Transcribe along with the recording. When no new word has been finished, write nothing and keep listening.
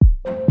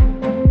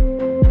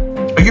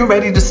you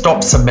ready to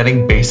stop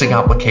submitting basic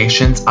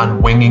applications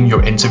and winging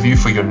your interview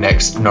for your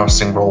next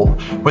nursing role?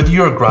 Whether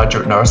you're a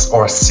graduate nurse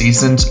or a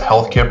seasoned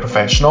healthcare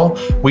professional,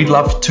 we'd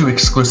love to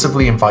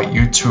exclusively invite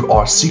you to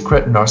our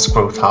secret Nurse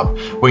Growth Hub,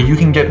 where you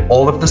can get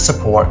all of the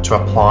support to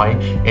apply,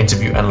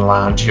 interview, and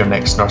land your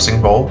next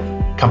nursing role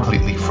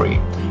completely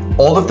free.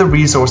 All of the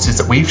resources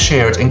that we've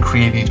shared and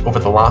created over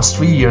the last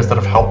 3 years that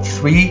have helped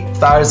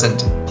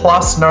 3,000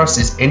 plus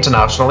nurses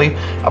internationally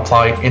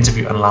apply,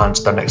 interview, and land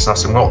their next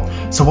nursing role.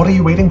 So what are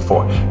you waiting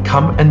for?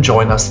 Come and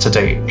join us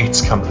today.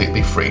 It's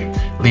completely free.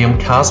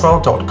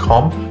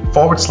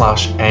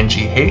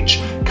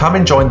 liamcaswell.com/NGH. Come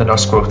and join the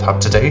Nurse Growth Hub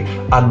today,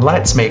 and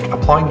let's make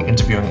applying,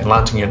 interviewing, and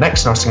landing your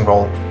next nursing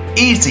role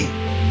easy.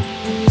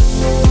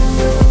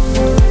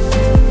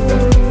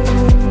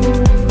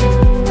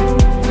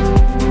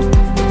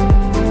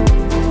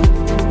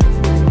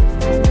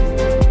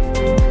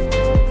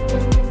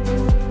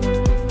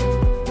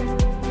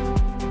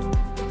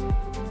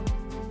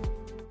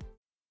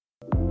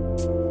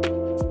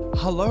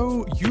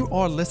 Hello, you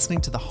are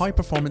listening to the High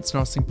Performance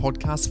Nursing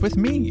Podcast with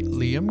me,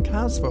 Liam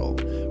Caswell,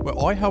 where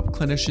I help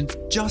clinicians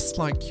just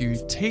like you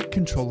take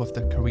control of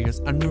their careers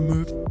and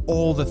remove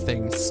all the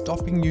things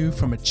stopping you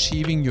from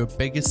achieving your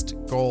biggest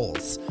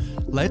goals.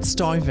 Let's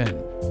dive in.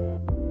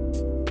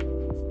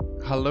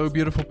 Hello,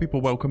 beautiful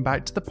people. Welcome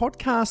back to the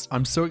podcast.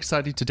 I'm so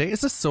excited. Today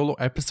is a solo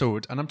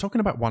episode, and I'm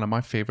talking about one of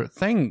my favorite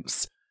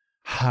things.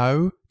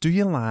 How do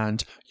you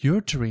land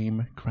your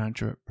dream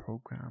graduate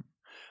program?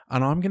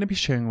 And I'm going to be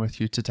sharing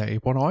with you today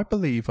what I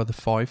believe are the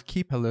 5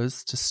 key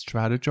pillars to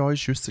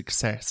strategize your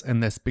success in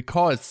this,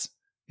 because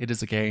it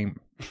is a game.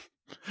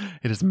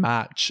 It is a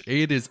match.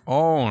 It is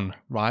on,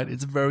 right?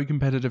 It's a very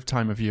competitive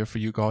time of year for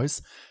you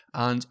guys.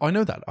 And I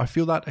know that. I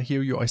feel that. I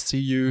hear you. I see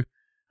you.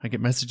 I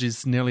get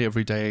messages nearly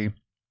every day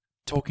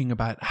talking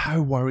about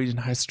how worried and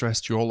how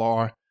stressed you all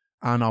are.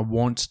 And I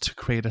want to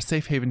create a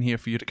safe haven here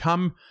for you to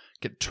come,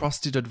 get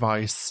trusted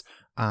advice,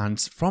 and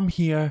from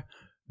here,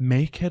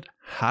 make it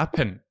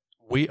happen.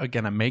 We are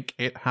going to make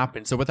it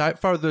happen. So without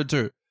further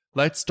ado,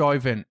 let's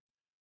dive in.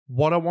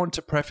 What I want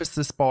to preface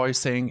this by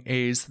saying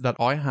is that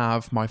I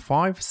have my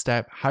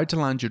 5-step How to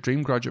Land Your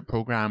Dream Graduate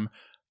Program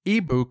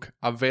ebook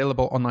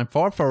available online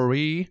for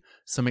free.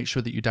 So make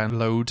sure that you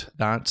download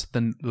that.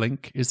 The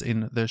link is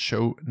in the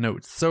show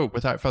notes. So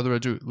without further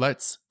ado,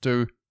 let's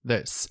do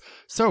this.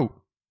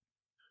 So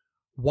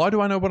why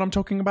do I know what I'm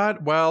talking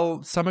about?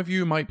 Well, some of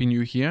you might be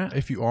new here.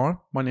 If you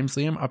are, my name's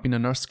Liam. I've been a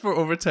nurse for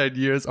over 10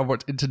 years. I've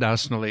worked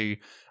internationally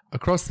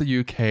across the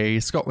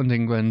UK, Scotland,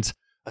 England,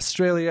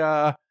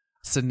 Australia,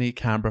 Sydney,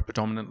 Canberra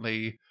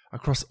predominantly,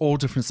 across all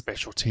different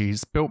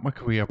specialties, built my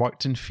career,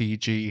 worked in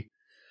Fiji,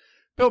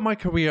 built my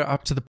career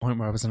up to the point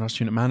where I was a nurse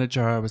unit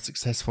manager. I was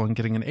successful in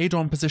getting an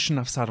ADON position.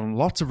 I've sat on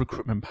lots of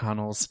recruitment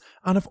panels,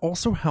 and I've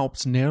also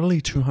helped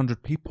nearly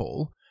 200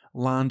 people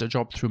land a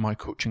job through my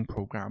coaching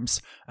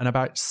programs, and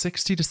about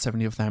 60 to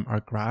 70 of them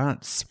are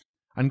grads.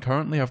 And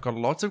currently I've got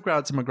lots of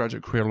grads in my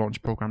Graduate Career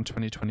Launch Program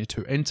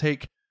 2022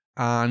 intake,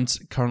 and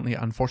currently,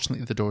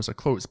 unfortunately, the doors are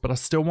closed. But I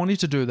still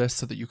wanted to do this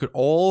so that you could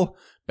all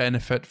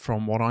benefit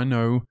from what I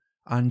know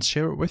and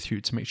share it with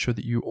you to make sure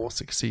that you all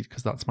succeed,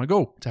 because that's my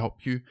goal, to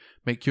help you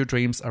make your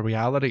dreams a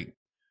reality.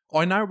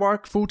 I now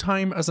work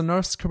full-time as a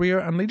nurse, career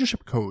and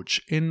leadership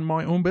coach in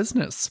my own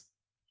business.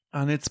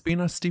 And it's been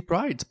a steep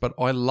ride, but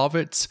I love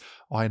it.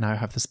 I now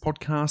have this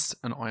podcast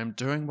and I am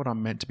doing what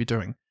I'm meant to be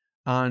doing.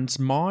 And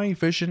my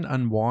vision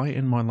and why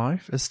in my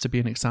life is to be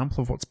an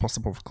example of what's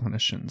possible for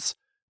clinicians.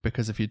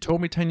 Because if you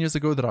told me 10 years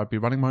ago that I'd be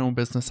running my own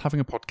business,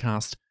 having a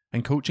podcast,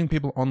 and coaching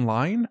people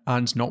online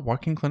and not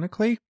working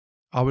clinically,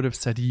 I would have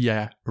said,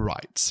 yeah,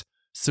 right.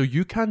 So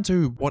you can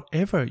do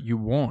whatever you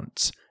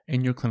want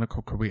in your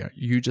clinical career.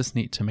 You just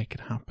need to make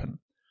it happen.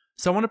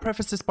 So I want to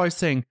preface this by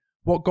saying,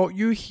 what got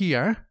you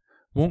here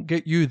won't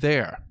get you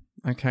there.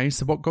 Okay,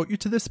 so what got you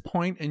to this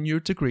point in your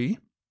degree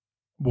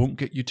won't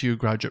get you to your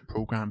graduate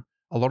program.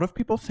 A lot of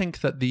people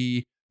think that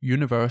the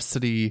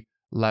university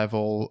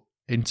level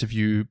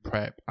interview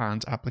prep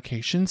and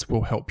applications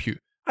will help you.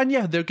 And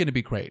yeah, they're going to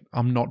be great.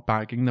 I'm not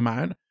bagging them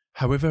out.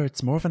 However,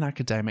 it's more of an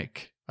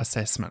academic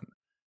assessment.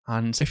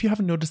 And if you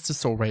haven't noticed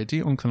this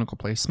already on clinical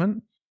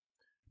placement,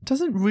 it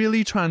doesn't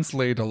really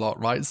translate a lot,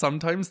 right?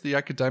 Sometimes the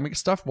academic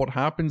stuff, what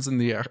happens in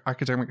the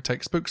academic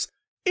textbooks,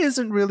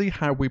 isn't really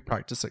how we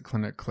practice it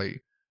clinically.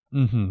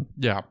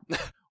 Yeah,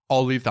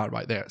 I'll leave that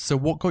right there. So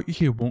what got you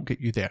here won't get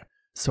you there.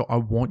 So I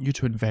want you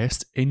to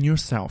invest in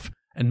yourself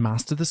and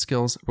master the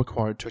skills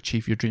required to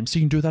achieve your dreams. So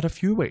you can do that a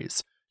few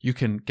ways. You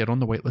can get on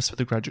the waitlist for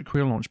the Graduate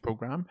Career Launch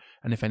Program,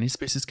 and if any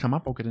spaces come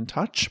up, I'll get in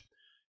touch.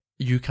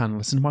 You can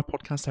listen to my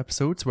podcast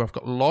episodes where I've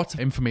got lots of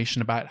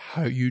information about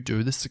how you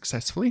do this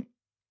successfully.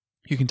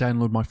 You can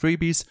download my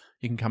freebies.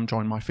 You can come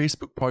join my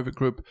Facebook private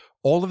group.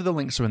 All of the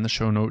links are in the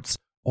show notes,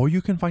 or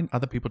you can find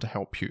other people to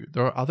help you.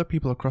 There are other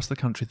people across the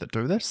country that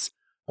do this,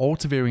 all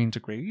to varying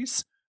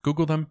degrees.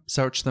 Google them,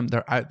 search them,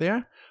 they're out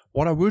there.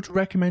 What I would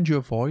recommend you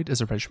avoid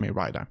is a resume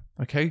writer,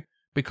 okay?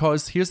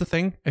 Because here's the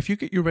thing, if you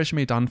get your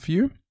resume done for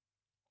you,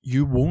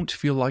 you won't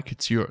feel like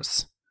it's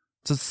yours.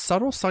 It's a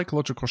subtle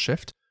psychological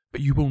shift,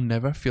 but you will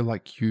never feel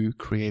like you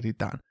created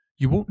that.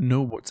 You won't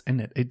know what's in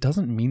it. It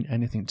doesn't mean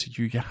anything to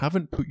you. You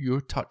haven't put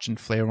your touch and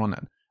flair on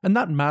it. And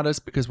that matters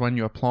because when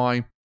you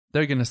apply,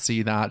 they're going to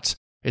see that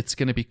it's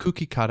going to be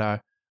cookie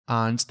cutter.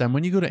 And then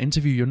when you go to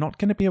interview, you're not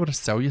going to be able to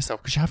sell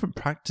yourself because you haven't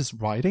practiced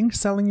writing,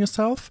 selling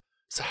yourself.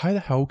 So how the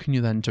hell can you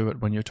then do it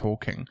when you're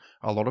talking?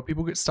 A lot of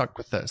people get stuck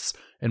with this.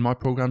 In my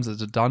programs,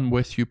 it's a done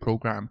with you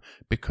program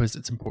because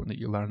it's important that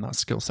you learn that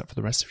skill set for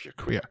the rest of your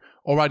career.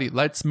 Alrighty,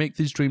 let's make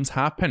these dreams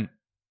happen.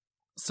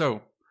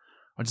 So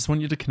I just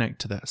want you to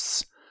connect to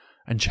this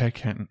and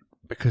check in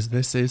because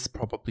this is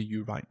probably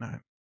you right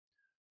now.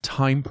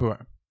 Time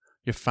poor.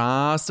 You're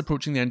fast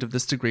approaching the end of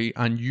this degree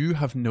and you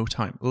have no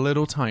time,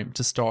 little time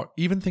to start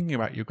even thinking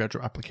about your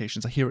graduate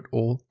applications. I hear it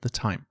all the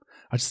time.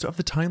 I just don't have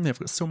the time there. I've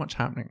got so much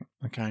happening,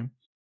 okay?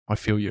 I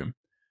feel you.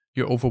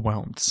 You're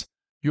overwhelmed.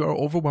 You are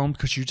overwhelmed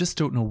because you just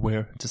don't know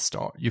where to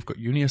start. You've got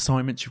uni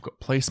assignments, you've got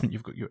placement,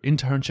 you've got your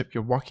internship,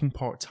 you're working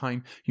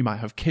part-time, you might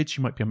have kids,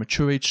 you might be a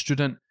mature age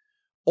student.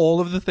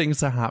 All of the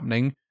things are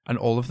happening and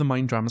all of the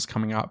mind drama's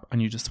coming up and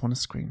you just want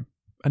to scream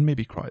and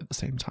maybe cry at the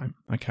same time,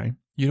 okay?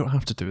 You don't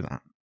have to do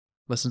that.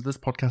 Listen to this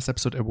podcast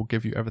episode, it will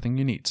give you everything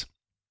you need.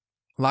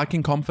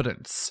 Lacking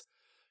confidence.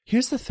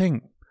 Here's the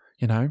thing,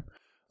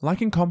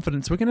 lacking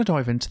confidence, we're going to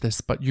dive into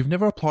this, but you've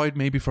never applied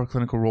maybe for a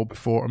clinical role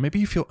before, or maybe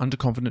you feel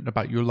underconfident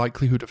about your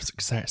likelihood of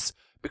success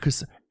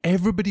because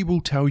everybody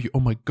will tell you, oh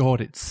my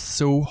God, it's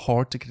so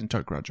hard to get into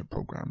a graduate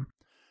program.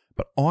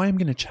 But I'm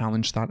going to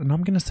challenge that and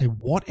I'm going to say,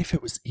 what if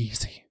it was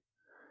easy?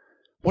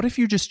 What if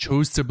you just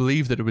chose to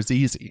believe that it was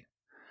easy?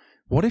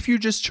 What if you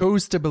just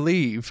chose to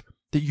believe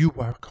that you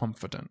were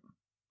confident?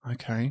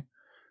 Okay?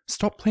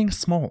 Stop playing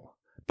small.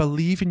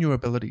 Believe in your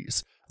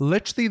abilities.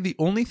 Literally, the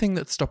only thing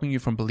that's stopping you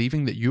from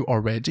believing that you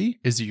are ready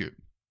is you.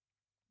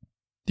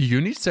 The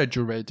uni said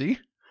you're ready.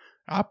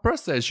 APRA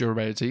says you're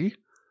ready.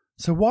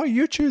 So why are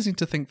you choosing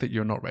to think that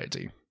you're not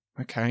ready?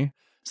 Okay?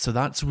 So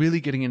that's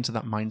really getting into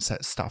that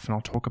mindset stuff, and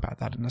I'll talk about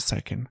that in a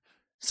second.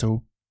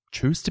 So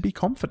choose to be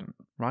confident,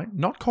 right?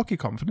 Not cocky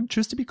confident.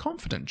 Choose to be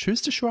confident.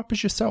 Choose to show up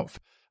as yourself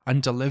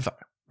and deliver,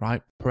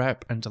 right?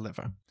 Prep and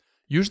deliver.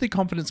 Usually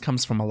confidence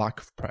comes from a lack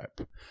of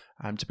prep,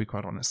 to be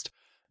quite honest.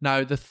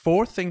 Now, the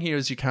fourth thing here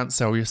is you can't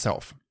sell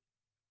yourself.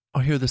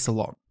 I hear this a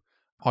lot.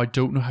 I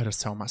don't know how to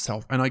sell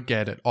myself, and I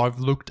get it. I've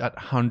looked at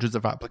hundreds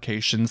of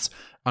applications,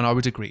 and I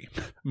would agree.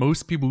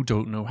 Most people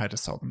don't know how to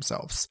sell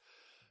themselves.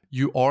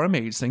 You are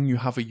amazing. You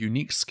have a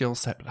unique skill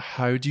set, but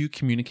how do you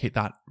communicate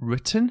that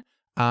written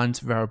and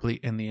verbally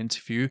in the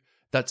interview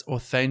that's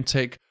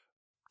authentic,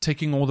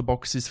 ticking all the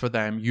boxes for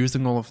them,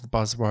 using all of the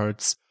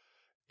buzzwords?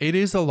 It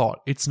is a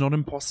lot. It's not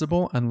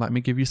impossible. And let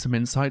me give you some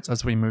insights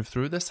as we move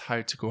through this,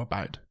 how to go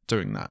about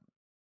doing that.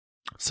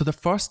 So the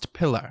first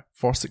pillar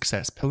for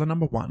success, pillar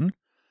number 1,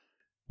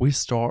 we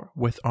start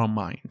with our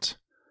mind.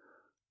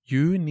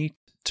 You need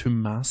to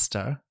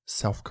master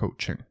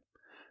self-coaching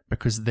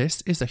because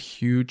this is a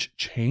huge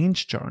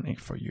change journey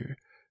for you.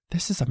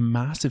 This is a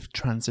massive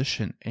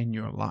transition in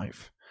your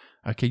life.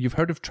 Okay, you've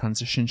heard of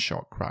transition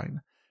shock, right?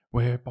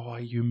 Whereby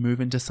you move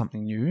into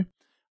something new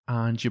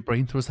and your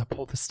brain throws up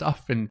all the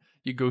stuff and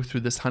you go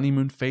through this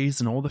honeymoon phase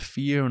and all the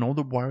fear and all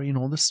the worry and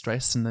all the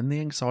stress and then the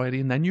anxiety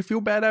and then you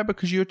feel better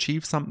because you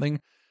achieve something.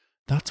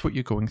 That's what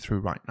you're going through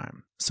right now.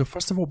 So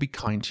first of all, be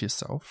kind to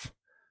yourself.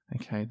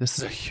 Okay, this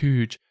is a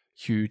huge,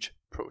 huge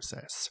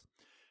process.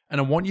 And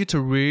I want you to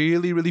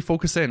really, really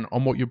focus in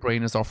on what your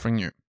brain is offering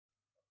you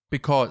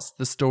because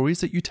the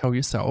stories that you tell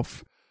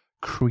yourself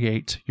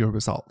create your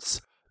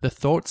results. The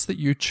thoughts that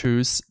you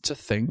choose to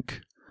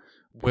think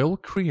will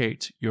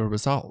create your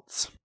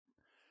results.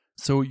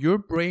 So your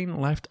brain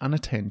left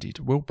unattended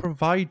will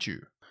provide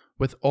you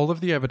with all of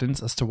the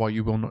evidence as to why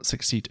you will not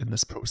succeed in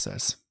this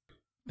process.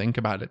 Think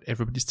about it.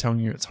 Everybody's telling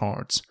you it's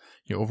hard.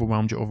 You're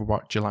overwhelmed, you're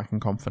overworked, you're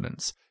lacking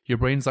confidence. Your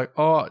brain's like,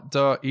 oh,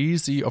 duh,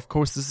 easy. Of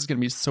course, this is going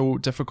to be so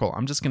difficult.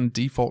 I'm just going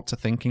to default to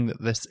thinking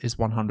that this is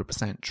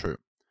 100% true.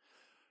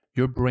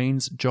 Your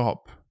brain's job,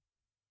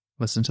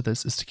 listen to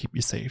this, is to keep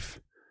you safe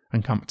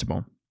and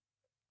comfortable.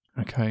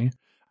 Okay?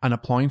 And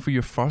applying for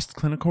your first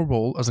clinical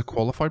role as a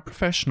qualified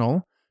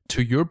professional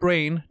to your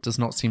brain does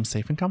not seem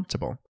safe and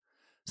comfortable.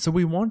 So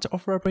we want to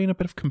offer our brain a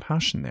bit of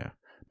compassion there,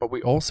 but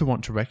we also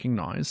want to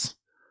recognize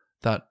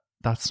that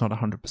that's not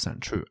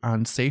 100% true.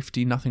 And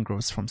safety, nothing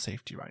grows from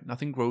safety, right?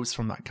 Nothing grows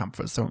from that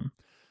comfort zone.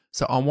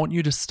 So I want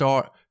you to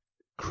start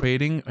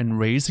creating and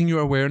raising your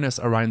awareness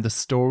around the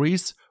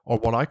stories, or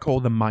what I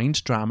call the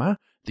mind drama,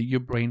 that your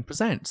brain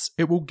presents.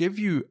 It will give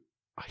you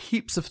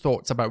heaps of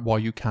thoughts about why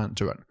you can't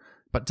do it.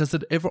 But does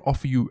it ever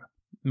offer you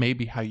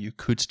maybe how you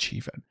could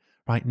achieve it?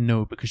 Right?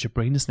 No, because your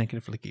brain is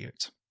negatively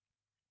geared.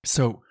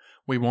 So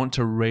we want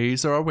to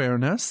raise our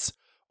awareness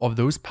of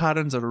those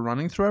patterns that are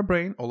running through our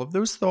brain, all of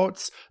those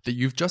thoughts that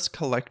you've just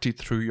collected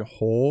through your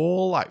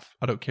whole life.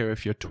 I don't care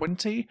if you're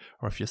 20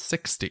 or if you're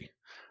 60.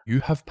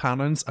 You have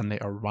patterns and they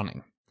are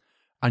running.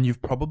 And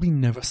you've probably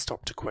never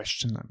stopped to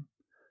question them.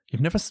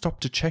 You've never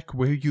stopped to check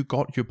where you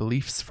got your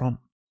beliefs from.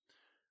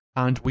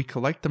 And we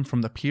collect them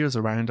from the peers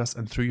around us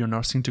and through your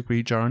nursing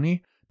degree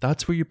journey,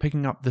 That's where you're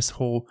picking up this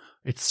whole,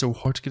 it's so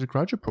hard to get a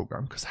graduate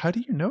program, because how do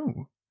you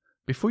know?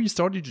 Before you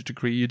started your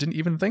degree, you didn't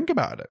even think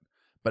about it.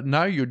 But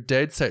now you're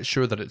dead set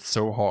sure that it's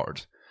so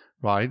hard,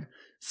 right?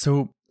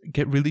 So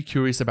get really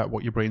curious about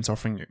what your brain's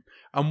offering you.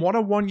 And what I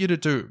want you to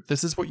do,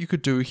 this is what you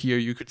could do here.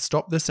 You could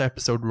stop this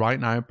episode right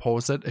now,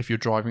 pause it. If you're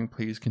driving,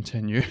 please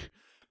continue.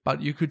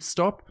 But you could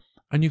stop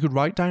and you could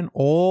write down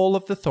all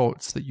of the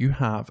thoughts that you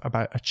have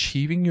about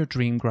achieving your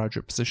dream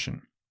graduate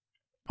position.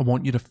 I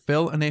want you to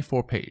fill an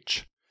A4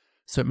 page.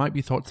 So it might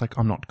be thoughts like,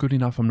 I'm not good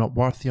enough, I'm not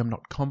worthy, I'm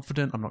not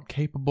confident, I'm not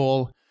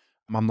capable,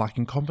 I'm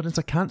lacking confidence,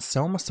 I can't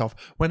sell myself.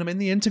 When I'm in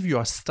the interview,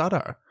 I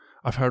stutter.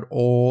 I've heard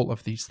all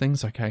of these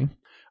things, okay?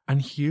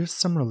 And here's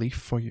some relief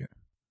for you.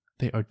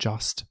 They are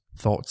just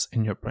thoughts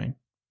in your brain.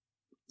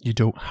 You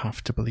don't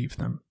have to believe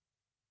them.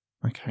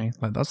 Okay,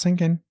 let that sink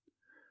in.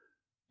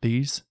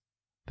 These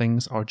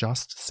things are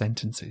just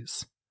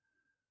sentences.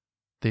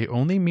 They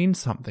only mean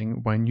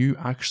something when you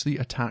actually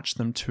attach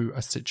them to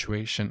a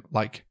situation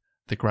like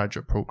the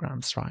graduate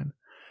programs, Ryan.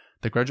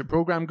 The graduate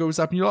program goes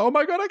up and you're like, oh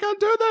my God, I can't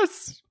do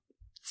this.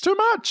 It's too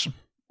much.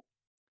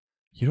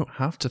 You don't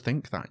have to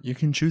think that. You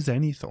can choose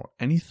any thought.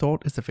 Any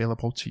thought is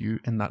available to you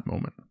in that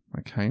moment,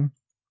 okay?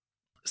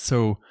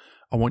 So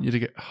I want you to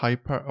get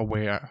hyper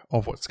aware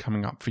of what's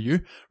coming up for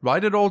you.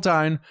 Write it all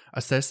down.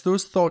 Assess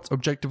those thoughts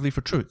objectively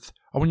for truth.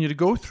 I want you to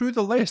go through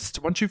the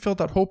list once you've filled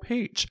that whole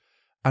page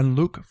and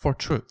look for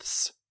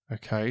truths,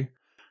 okay?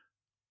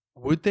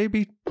 Would they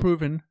be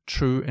proven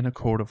true in a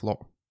court of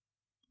law?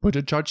 Would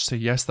a judge say,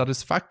 yes, that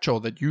is factual,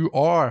 that you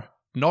are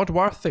not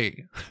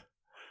worthy?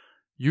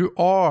 You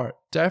are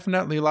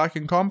definitely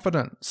lacking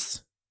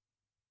confidence.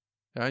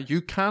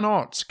 You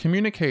cannot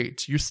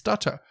communicate. You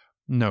stutter.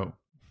 No.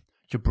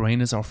 Your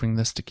brain is offering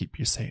this to keep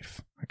you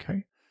safe,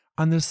 okay?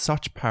 And there's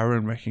such power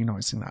in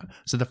recognizing that.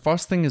 So the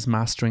first thing is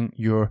mastering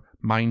your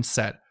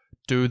mindset.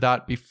 Do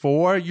that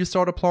before you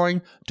start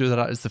applying. Do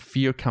that as the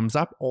fear comes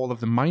up, all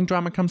of the mind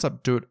drama comes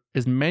up. Do it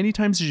as many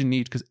times as you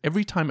need, because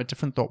every time a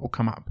different thought will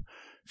come up.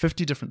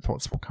 50 different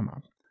thoughts will come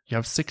up. You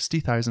have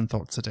 60,000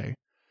 thoughts a day.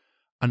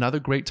 Another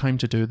great time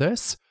to do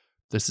this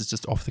is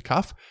just off the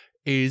cuff,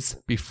 is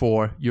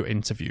before your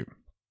interview.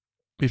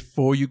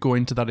 Before you go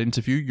into that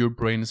interview, your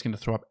brain is going to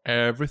throw up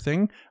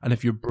everything. And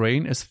if your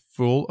brain is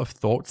full of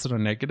thoughts that are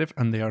negative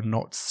and they are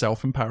not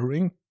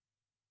self-empowering,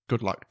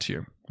 good luck to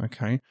you,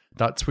 okay?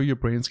 That's where your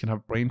brain's going to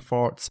have brain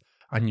farts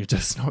and you're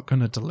just not going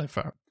to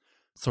deliver.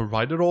 So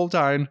write it all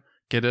down,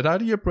 get it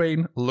out of your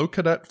brain, look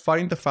at it,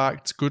 find the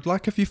facts. Good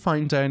luck if you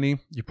find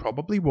any. You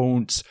probably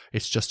won't.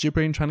 It's just your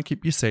brain trying to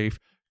keep you safe.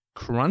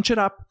 Crunch it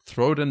up,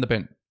 throw it in the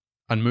bin,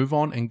 and move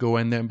on and go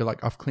in there and be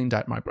like, I've cleaned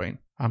out my brain.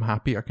 I'm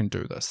happy I can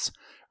do this.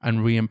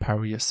 And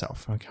re-empower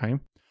yourself, okay?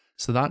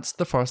 So that's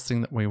the first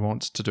thing that we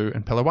want to do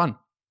in Pillar 1.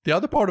 The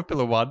other part of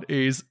Pillar 1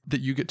 is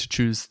that you get to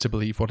choose to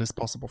believe what is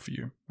possible for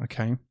you,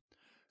 okay?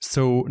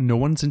 So no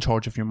one's in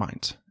charge of your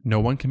mind. No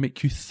one can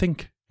make you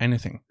think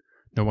anything.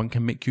 No one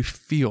can make you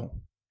feel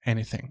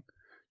anything.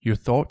 Your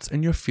thoughts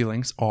and your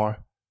feelings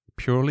are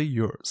purely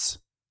yours.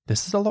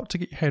 This is a lot to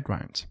get your head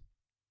around.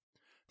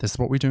 This is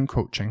what we do in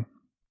coaching.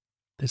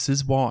 This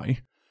is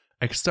why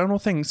external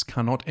things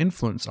cannot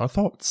influence our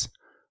thoughts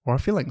or our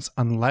feelings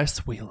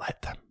unless we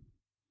let them.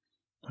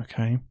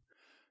 Okay?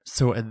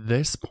 So at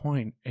this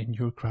point in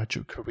your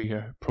graduate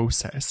career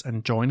process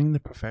and joining the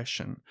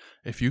profession,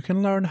 if you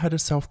can learn how to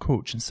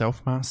self-coach and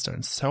self-master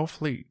and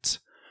self-lead,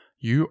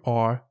 you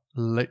are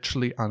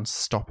literally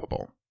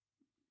unstoppable.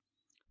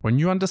 When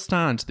you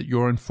understand that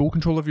you're in full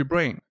control of your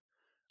brain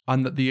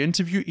and that the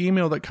interview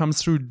email that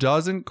comes through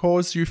doesn't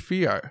cause you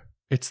fear,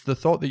 it's the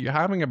thought that you're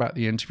having about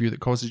the interview that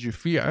causes you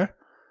fear,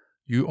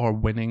 you are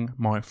winning,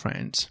 my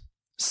friend.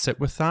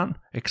 Sit with that,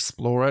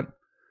 explore it.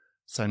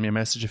 Send me a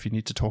message if you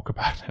need to talk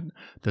about it.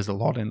 There's a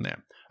lot in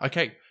there.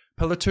 Okay,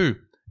 Pillar 2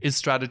 is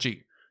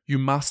strategy. You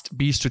must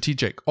be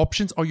strategic.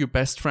 Options are your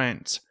best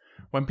friends.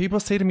 When people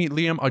say to me,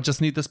 Liam, I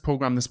just need this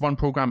program, this one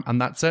program,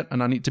 and that's it,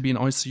 and I need to be in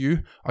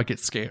ICU, I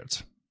get scared.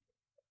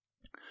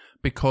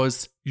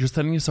 Because you're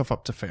setting yourself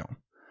up to fail.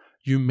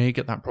 You may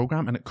get that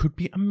program and it could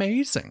be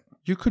amazing.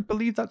 You could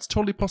believe that's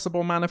totally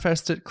possible,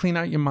 manifest it, clean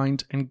out your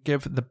mind, and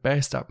give the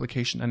best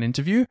application and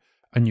interview,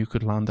 and you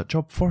could land that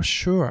job for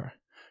sure,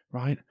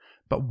 right?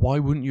 But why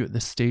wouldn't you at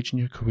this stage in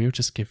your career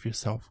just give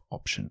yourself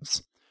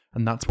options?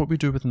 And that's what we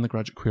do within the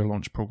Graduate Career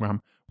Launch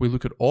Program. We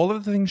look at all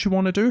of the things you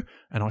want to do,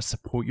 and I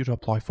support you to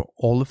apply for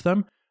all of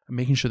them, and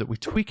making sure that we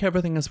tweak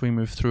everything as we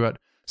move through it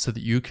so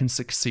that you can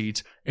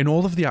succeed in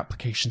all of the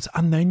applications.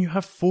 And then you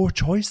have 4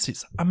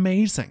 choices.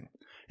 Amazing.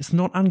 It's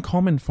not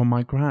uncommon for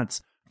my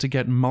grads to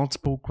get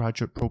multiple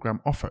graduate program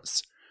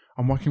offers.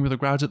 I'm working with a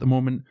grad at the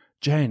moment,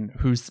 Jen,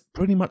 who's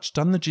pretty much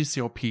done the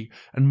GCLP,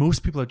 and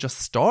most people are just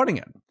starting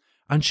it.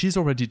 And she's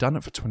already done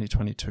it for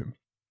 2022.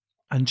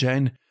 And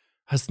Jen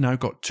has now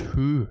got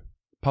 2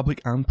 public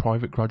and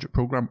private graduate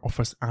program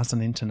offers as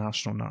an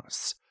international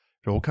nurse.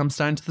 It all comes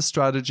down to the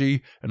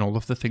strategy and all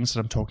of the things that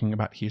I'm talking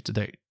about here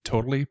today.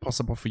 Totally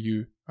possible for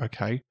you,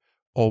 okay?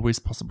 Always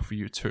possible for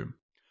you too.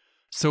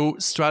 So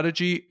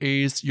strategy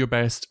is your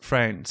best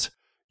friend.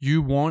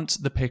 You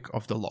want the pick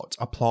of the lot.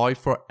 Apply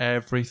for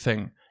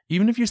everything.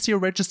 Even if you see a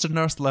registered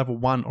nurse level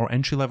 1 or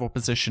entry level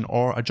position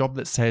or a job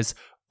that says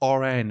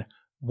RN,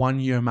 1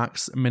 year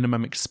max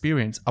minimum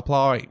experience,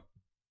 apply.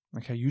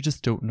 Okay, you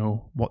just don't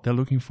know what they're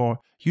looking for.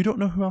 You don't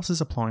know who else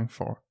is applying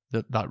for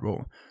that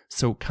role.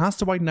 So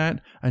cast a wide net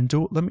and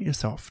don't limit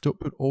yourself. Don't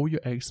put all your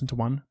eggs into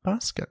one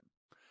basket.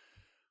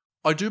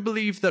 I do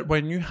believe that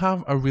when you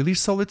have a really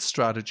solid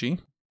strategy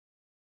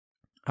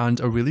and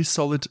a really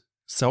solid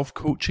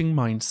self-coaching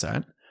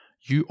mindset,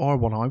 you are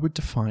what I would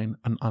define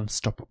an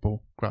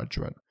unstoppable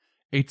graduate.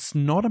 It's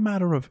not a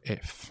matter of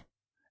if,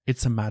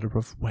 it's a matter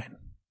of when.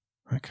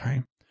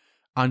 Okay?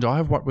 And I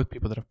have worked with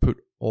people that have put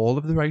all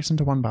of their eggs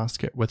into one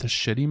basket with a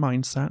shitty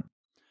mindset,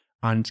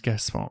 and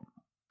guess what?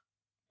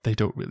 They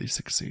don't really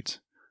succeed.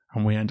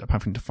 And we end up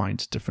having to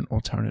find different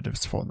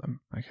alternatives for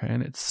them. Okay?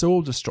 And it's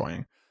soul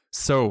destroying.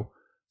 So,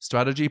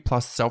 strategy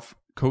plus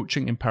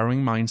self-coaching,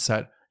 empowering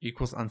mindset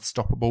equals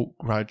unstoppable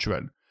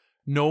graduate.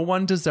 No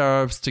one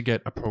deserves to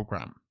get a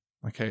program.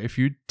 Okay? If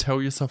you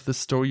tell yourself this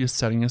story, you're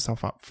setting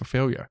yourself up for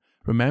failure.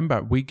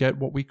 Remember, we get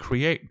what we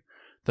create.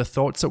 The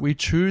thoughts that we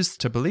choose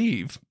to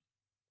believe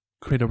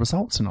create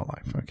results in our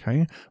life,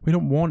 okay? We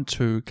don't want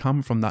to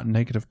come from that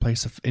negative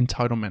place of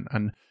entitlement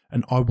and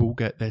I will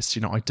get this,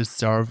 I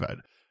deserve it.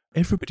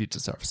 Everybody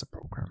deserves a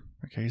program,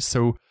 okay?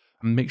 So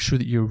make sure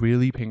that you're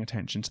really paying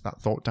attention to that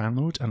thought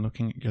download and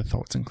looking at your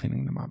thoughts and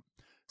cleaning them up.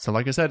 So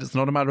like I said, it's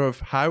not a matter of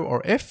how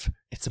or if,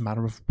 it's a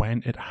matter of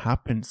when it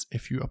happens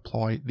if you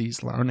apply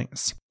these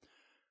learnings.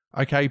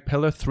 Okay,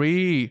 pillar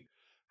 3,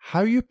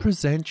 how you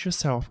present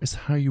yourself is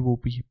how you will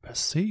be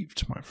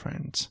perceived, my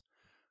friend.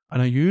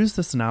 And I use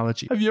this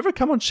analogy. Have you ever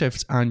come on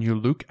shift and you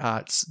look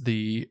at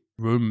the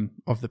room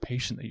of the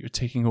patient that you're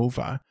taking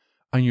over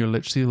and you're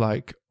literally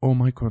like, oh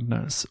my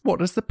goodness,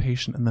 what has the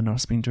patient and the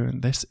nurse been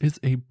doing? This is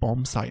a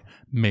bomb site.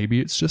 Maybe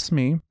it's just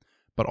me,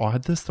 but I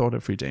had this thought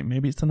every day.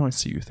 Maybe it's an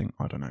ICU thing.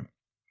 I don't know.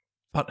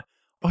 But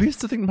I used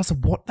to think to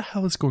myself, what the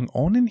hell is going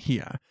on in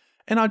here?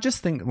 And I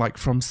just think like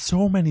from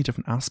so many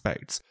different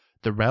aspects,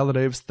 the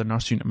relatives, the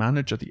nurse unit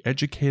manager, the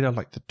educator,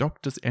 like the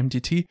doctors,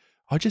 MDT,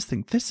 I just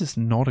think this is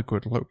not a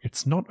good look.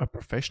 It's not a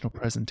professional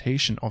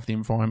presentation of the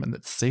environment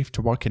that's safe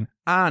to work in.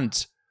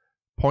 And,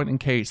 point in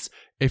case,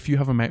 if you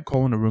have a met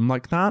call in a room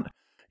like that,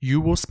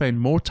 you will spend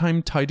more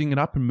time tidying it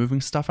up and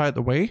moving stuff out of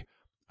the way,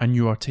 and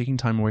you are taking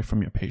time away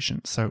from your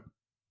patient. So,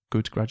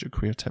 good graduate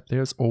career tip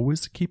there is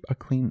always keep a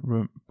clean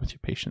room with your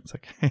patients,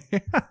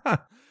 okay?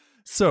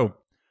 So,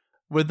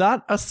 with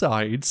that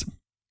aside,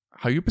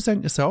 how you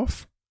present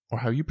yourself or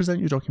how you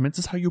present your documents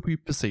is how you'll be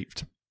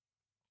perceived.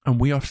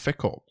 And we are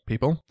fickle,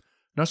 people.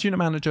 Nurse unit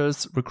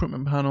managers,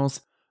 recruitment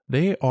panels,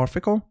 they are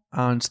fickle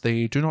and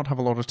they do not have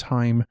a lot of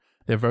time.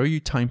 They're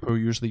very time poor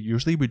usually.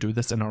 Usually we do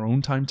this in our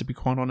own time, to be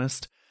quite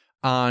honest.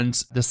 And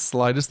the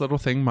slightest little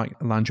thing might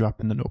land you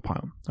up in the no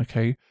pile,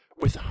 okay?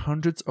 With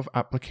hundreds of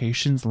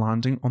applications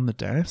landing on the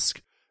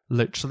desk,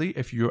 literally,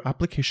 if your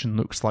application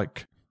looks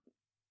like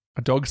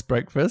a dog's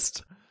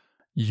breakfast,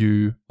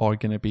 you are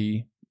going to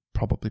be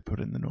probably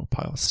put in the no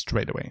pile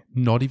straight away,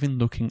 not even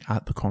looking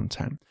at the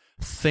content.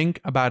 Think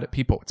about it,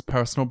 people. It's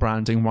personal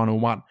branding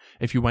 101.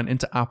 If you went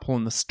into Apple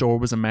and the store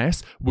was a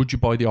mess, would you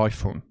buy the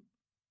iPhone?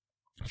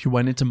 If you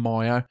went into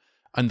Maya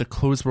and the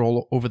clothes were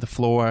all over the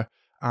floor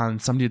and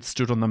somebody had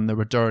stood on them, they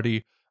were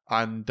dirty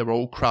and they were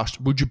all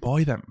crushed, would you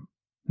buy them?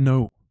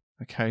 No.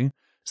 Okay?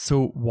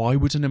 So why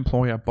would an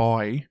employer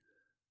buy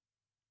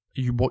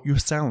what you're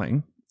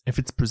selling if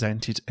it's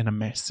presented in a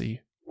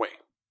messy way?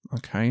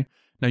 Okay?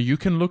 Now you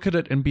can look at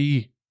it and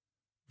be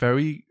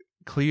very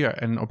clear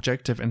and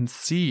objective and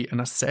see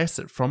and assess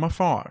it from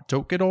afar.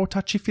 Don't get all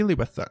touchy-feely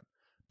with it.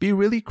 Be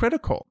really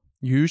critical.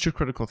 Use your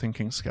critical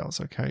thinking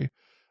skills, okay?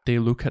 They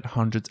look at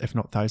hundreds, if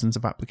not thousands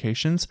of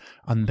applications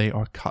and they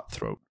are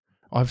cutthroat.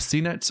 I've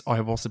seen it. I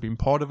have also been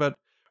part of it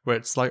where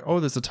it's like, oh,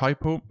 there's a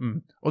typo.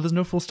 Oh, there's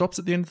no full stops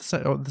at the end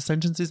of the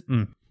sentences.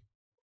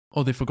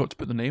 Oh, they forgot to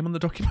put the name on the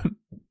document.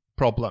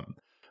 Problem.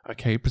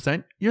 Okay,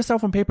 present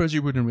yourself on paper as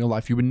you would in real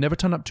life. You would never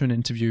turn up to an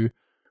interview.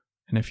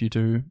 And if you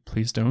do,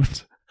 please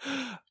don't.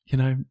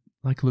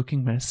 Like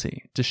looking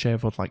messy,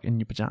 disheveled, like in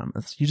your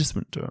pajamas. You just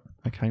wouldn't do it,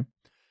 okay?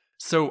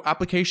 So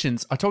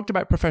applications, I talked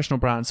about professional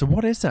brand. So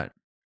what is it?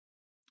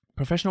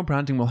 Professional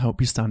branding will help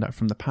you stand out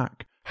from the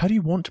pack. How do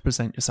you want to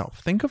present yourself?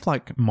 Think of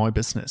like my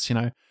business,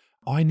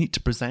 I need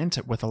to present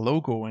it with a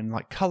logo and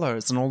like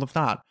colors and all of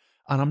that.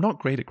 And I'm not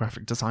great at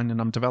graphic design and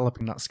I'm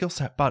developing that skill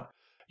set, but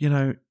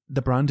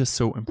the brand is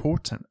so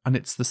important and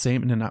it's the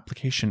same in an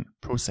application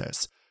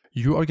process.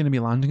 You are going to be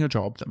landing a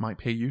job that might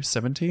pay you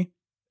 70,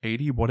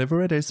 80,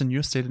 whatever it is in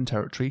your state and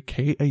territory,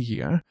 K a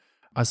year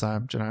as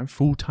a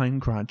full-time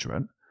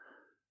graduate.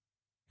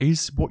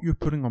 Is what you're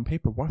putting on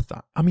paper worth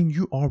that? I mean,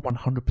 you are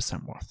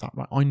 100% worth that,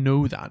 right? I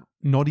know that,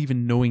 not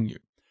even knowing you.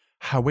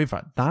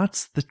 However,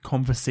 that's the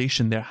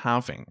conversation they're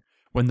having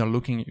when they're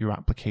looking at your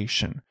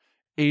application.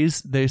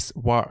 Is this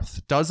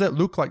worth? Does it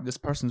look like this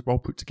person's well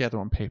put together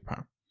on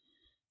paper?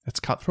 It's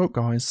cutthroat,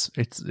 guys.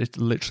 It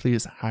literally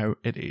is how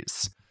it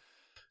is.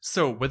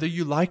 So whether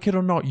you like it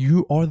or not,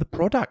 you are the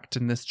product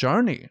in this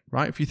journey,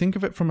 right? If you think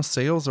of it from a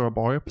sales or a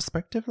buyer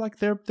perspective, like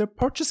they're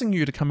purchasing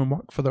you to come and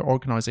work for their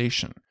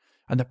organization,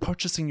 and they're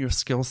purchasing your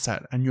skill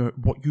set and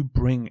what you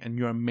bring and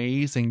your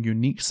amazing,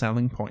 unique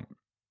selling point.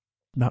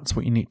 That's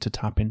what you need to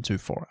tap into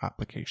for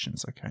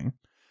applications, okay?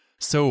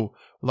 So,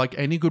 like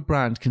any good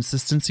brand,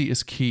 consistency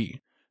is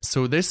key.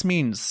 So this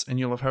means, and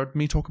you'll have heard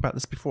me talk about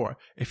this before,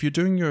 if you're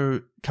doing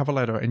your cover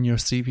letter and your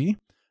CV,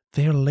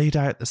 they're laid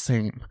out the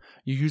same.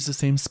 You use the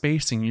same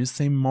spacing, you use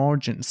the same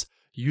margins,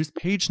 you use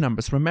page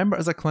numbers. Remember,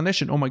 as a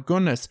clinician, oh my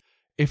goodness,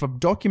 if a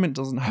document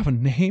doesn't have a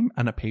name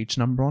and a page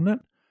number on it,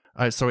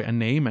 a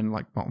name and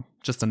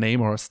just a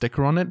name or a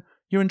sticker on it,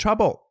 you're in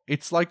trouble.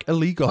 It's like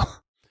illegal.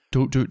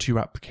 Don't do it to your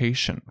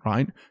application,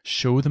 right?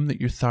 Show them that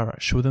you're thorough.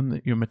 Show them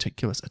that you're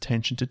meticulous,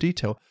 attention to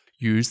detail.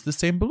 Use the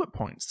same bullet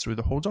points through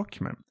the whole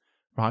document,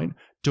 right?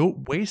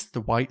 Don't waste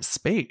the white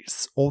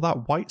space, all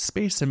that white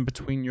space in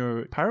between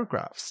your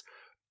paragraphs.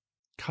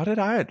 Cut it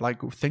out.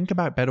 Think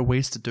about better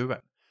ways to do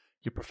it.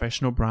 Your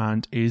professional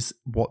brand is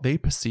what they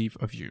perceive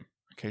of you.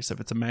 Okay, so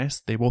if it's a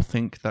mess, they will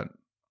think that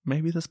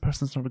maybe this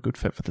person's not a good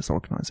fit for this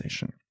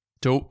organization.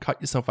 Don't cut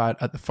yourself out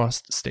at the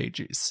first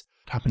stages.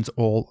 It happens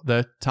all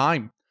the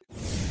time.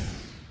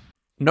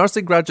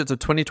 Nursing graduates of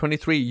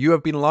 2023, you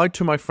have been lied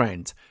to, my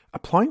friend.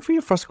 Applying for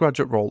your first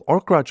graduate role or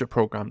graduate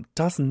program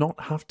does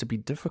not have to be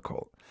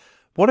difficult.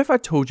 What if I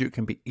told you it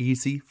can be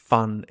easy,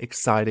 fun,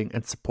 exciting,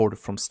 and supportive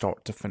from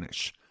start to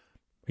finish?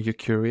 Are you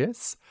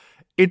curious?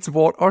 It's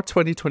what our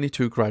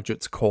 2022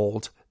 graduates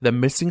called the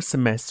missing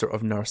semester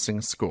of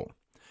nursing school.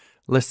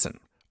 Listen,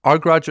 our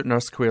Graduate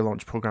Nurse Career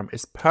Launch program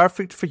is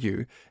perfect for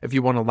you if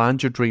you want to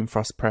land your dream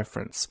first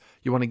preference.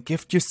 You want to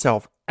gift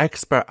yourself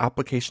expert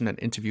application and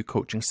interview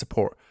coaching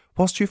support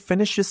whilst you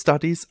finish your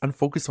studies and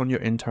focus on your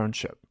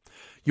internship.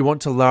 You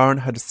want to learn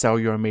how to sell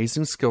your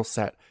amazing skill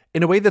set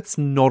in a way that's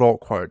not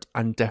awkward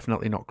and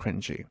definitely not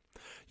cringy.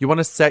 You want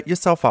to set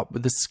yourself up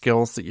with the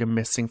skills that you're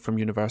missing from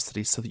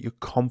university so that you're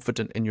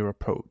confident in your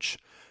approach.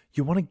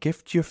 You want to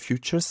gift your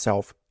future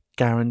self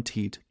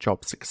guaranteed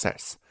job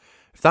success.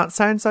 If that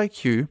sounds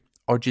like you,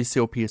 our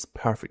GCLP is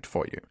perfect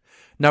for you.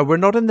 Now, we're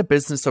not in the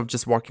business of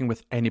just working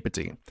with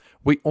anybody.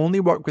 We only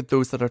work with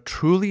those that are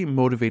truly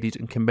motivated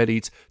and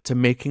committed to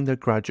making their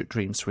graduate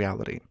dreams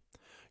reality.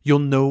 You'll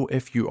know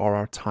if you are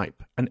our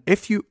type. And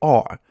if you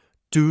are,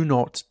 do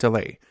not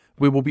delay.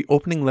 We will be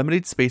opening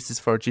limited spaces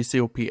for our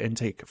GCLP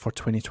intake for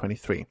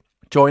 2023.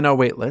 Join our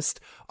waitlist.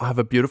 I have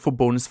a beautiful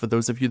bonus for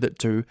those of you that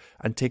do,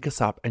 and take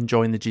us up and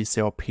join the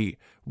GCLP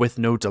with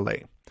no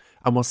delay.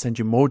 And we'll send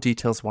you more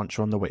details once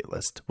you're on the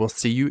waitlist. We'll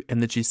see you in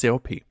the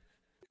GCLP.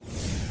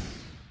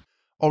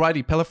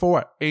 Alrighty, pillar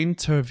 4,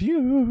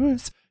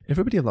 interviews.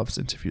 Everybody loves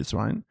interviews,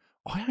 right?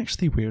 I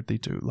actually weirdly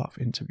do love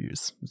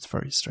interviews. It's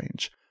very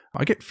strange.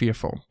 I get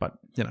fearful, but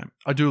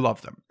I do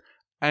love them.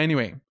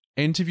 Anyway,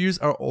 interviews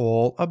are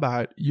all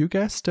about, you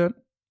guessed it,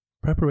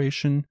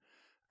 preparation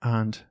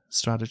and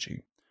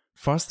strategy.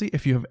 Firstly,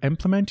 if you have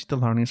implemented the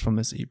learnings from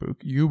this ebook,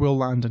 you will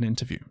land an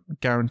interview,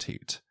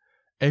 guaranteed.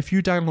 If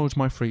you download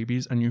my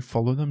freebies and you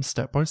follow them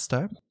step by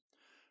step,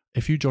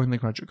 if you join the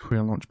Graduate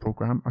Career Launch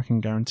program, I can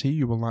guarantee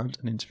you will land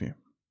an interview.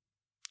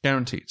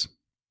 Guaranteed.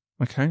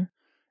 Okay?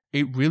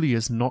 It really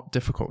is not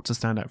difficult to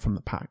stand out from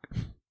the pack.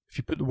 If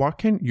you put the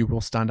work in, you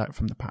will stand out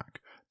from the pack.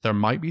 There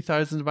might be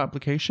thousands of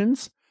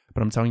applications,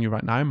 but I'm telling you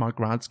right now, my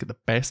grads get the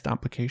best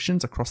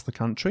applications across the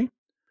country,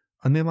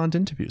 and they land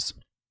interviews.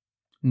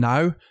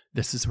 Now,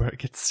 this is where it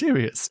gets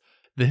serious.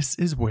 This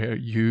is where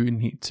you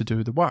need to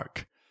do the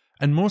work.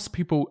 And most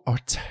people are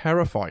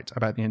terrified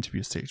about the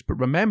interview stage. But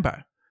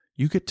remember,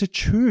 you get to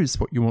choose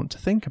what you want to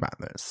think about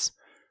this,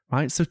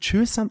 right? So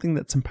choose something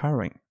that's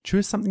empowering.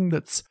 Choose something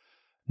that's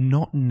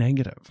not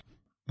negative.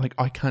 Like,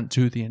 I can't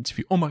do the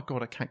interview. Oh my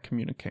God, I can't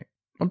communicate.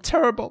 I'm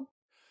terrible.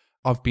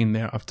 I've been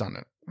there. I've done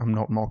it. I'm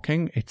not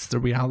mocking. It's the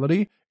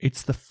reality.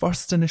 It's the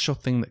first initial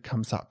thing that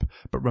comes up.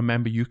 But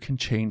remember, you can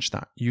change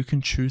that. You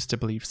can choose to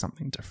believe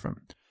something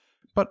different.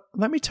 But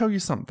let me tell you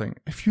something.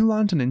 If you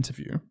land an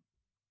interview,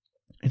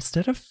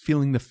 instead of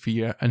feeling the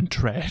fear and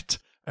dread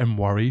and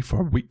worry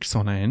for weeks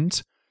on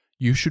end,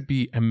 you should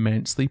be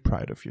immensely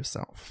proud of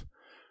yourself.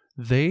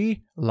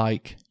 They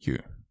like you.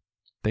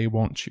 They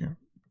want you.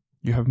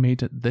 You have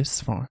made it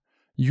this far.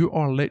 You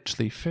are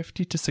literally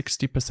 50 to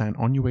 60%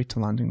 on your way to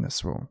landing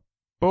this role.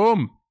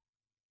 Boom!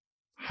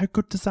 How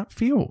good does that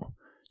feel?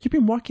 You've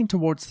been working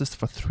towards this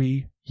for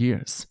 3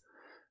 years.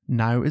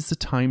 Now is the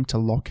time to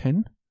lock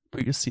in,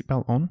 put your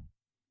seatbelt on,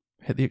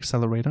 hit the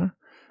accelerator,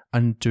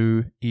 and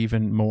do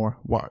even more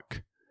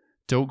work.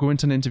 Don't go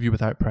into an interview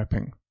without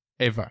prepping.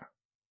 Ever.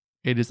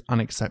 It is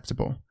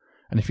unacceptable.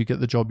 And if you get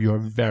the job, you are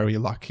very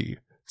lucky.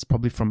 It's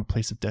probably from a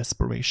place of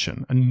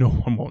desperation, and no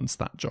one wants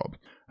that job.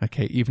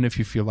 Okay, even if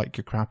you feel like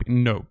you're crappy.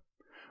 No.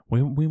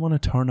 We want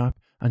to turn up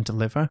and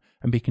deliver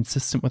and be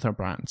consistent with our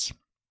brands.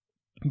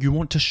 You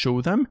want to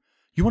show them.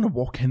 You want to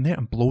walk in there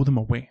and blow them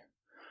away.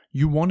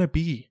 You want to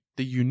be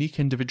the unique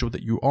individual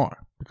that you are,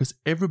 because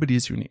everybody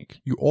is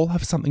unique. You all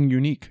have something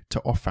unique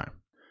to offer.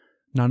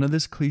 None of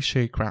this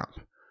cliche crap.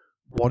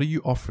 What are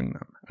you offering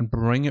them? and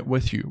bring it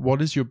with you.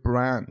 What is your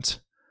brand?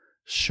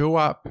 Show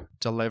up,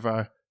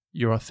 deliver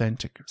your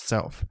authentic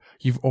self.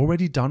 You've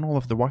already done all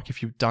of the work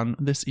if you've done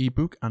this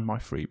ebook and my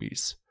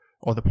freebies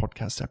or the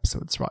podcast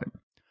episodes, right?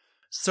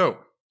 So,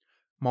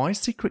 my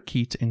secret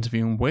key to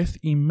interviewing with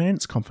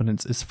immense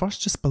confidence is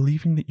first just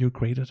believing that you're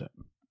great at it.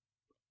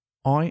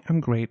 I am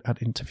great at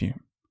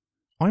interviewing.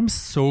 I'm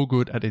so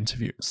good at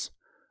interviews.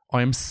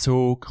 I am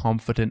so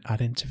confident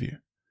at interview.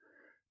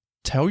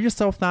 Tell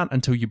yourself that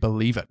until you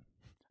believe it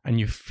and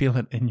you feel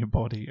it in your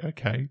body,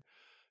 okay?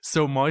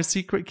 So my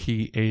secret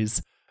key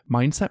is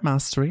mindset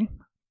mastery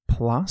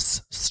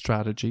plus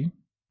strategy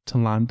to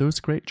land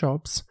those great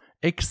jobs,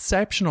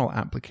 exceptional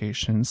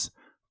applications,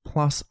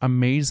 plus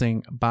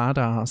amazing,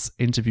 badass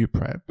interview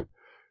prep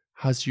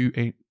has you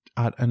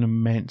at an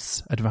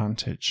immense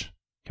advantage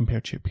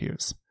compared to your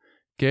peers.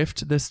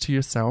 Gift this to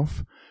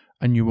yourself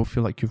and you will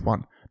feel like you've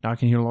won. Now I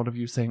can hear a lot of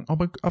you saying, oh,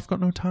 but I've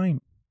got no time.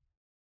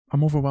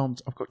 I'm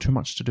overwhelmed. I've got too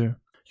much to do.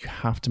 You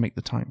have to make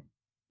the time.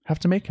 You have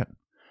to make it.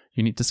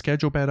 You need to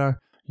schedule better.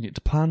 You need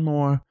to plan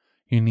more.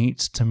 You need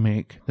to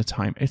make the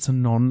time. It's a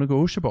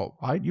non-negotiable,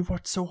 right? You've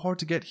worked so hard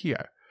to get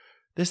here.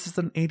 This is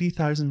an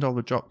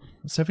 $80,000 job,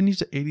 $70,000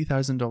 to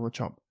 $80,000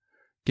 job.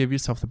 Give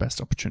yourself the best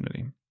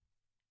opportunity.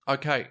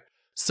 Okay,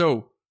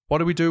 so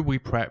what do? We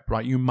prep,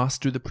 right? You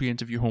must do the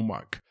pre-interview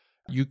homework.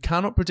 You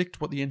cannot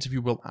predict what the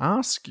interview will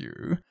ask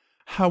you.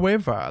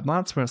 However,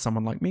 that's where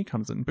someone like me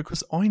comes in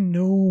because I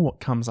know what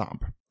comes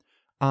up.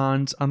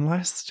 And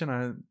unless,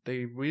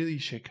 they really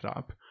shake it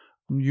up,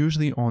 I'm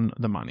usually on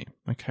the money,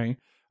 okay?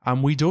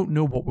 And we don't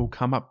know what will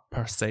come up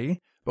per se,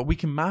 but we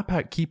can map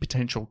out key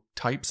potential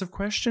types of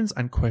questions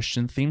and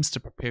question themes to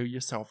prepare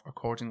yourself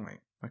accordingly,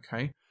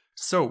 okay?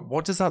 So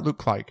what does that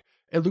look like?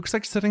 It looks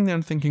like sitting there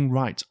and thinking,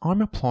 right,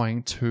 I'm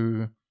applying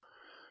to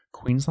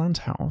Queensland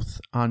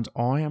Health and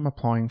I am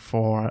applying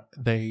for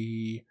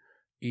the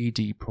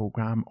AD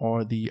program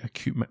or the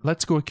acute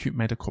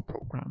medical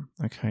program,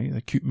 okay? The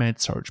acute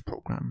med surg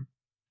program.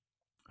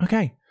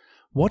 Okay,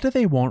 what do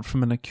they want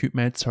from an acute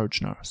med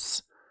surg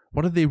nurse?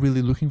 What are they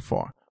really looking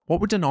for? What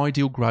would an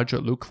ideal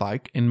graduate look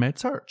like in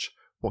med-surg?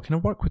 What kind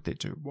of work would they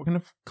do? What kind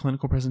of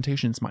clinical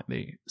presentations might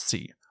they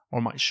see or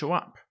might show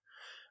up?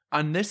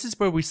 And this is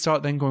where we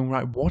start then going,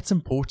 right, what's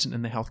important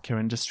in the healthcare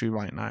industry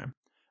right now?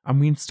 And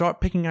we can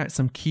start picking out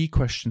some key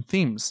question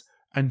themes.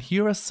 And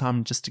here are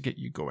some just to get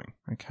you going,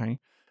 okay?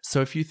 So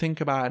if you think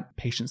about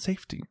patient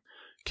safety,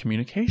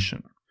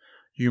 communication,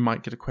 you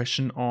might get a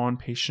question on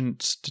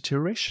patient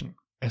deterioration,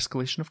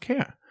 escalation of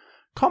care,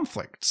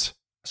 conflict,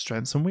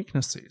 strengths and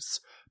weaknesses,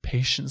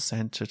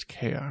 patient-centered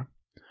care.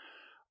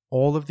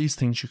 All of these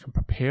things you can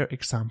prepare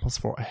examples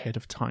for ahead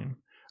of time.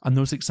 And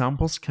those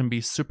examples can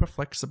be super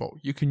flexible.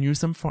 You can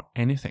use them for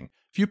anything.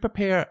 If you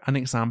prepare an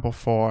example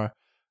for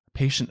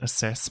patient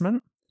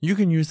assessment, you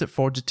can use it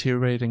for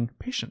deteriorating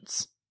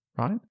patients,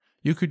 right?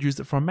 You could use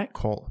it for a Met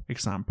call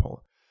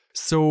example.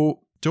 So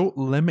don't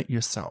limit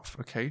yourself,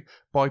 okay?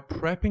 By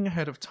prepping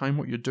ahead of time,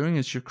 what you're doing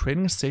is you're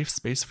creating a safe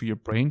space for your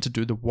brain to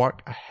do the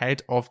work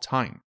ahead of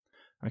time,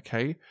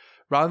 okay?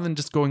 Rather than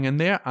just going in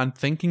there and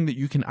thinking that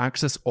you can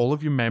access all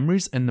of your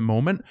memories in the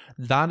moment,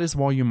 that is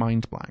why you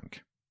mind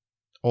blank.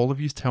 All of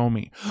you tell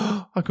me,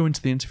 I go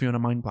into the interview and I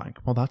mind blank.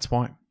 Well, that's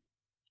why.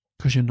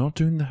 Because you're not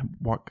doing the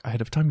work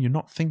ahead of time. You're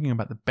not thinking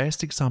about the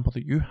best example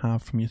that you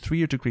have from your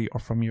 3-year degree or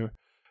from your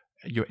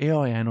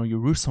AIN or your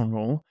Rousson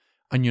role,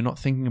 and you're not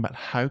thinking about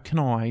how can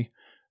I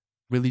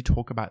really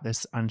talk about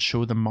this and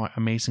show them my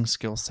amazing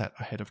skill set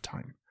ahead of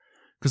time.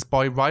 Because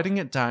by writing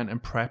it down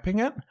and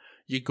prepping it,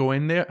 you go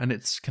in there and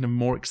it's kind of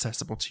more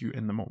accessible to you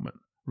in the moment,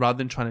 rather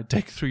than trying to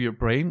dig through your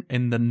brain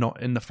in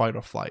the fight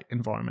or flight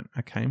environment,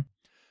 okay?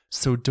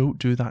 So don't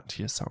do that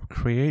to yourself.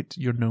 Create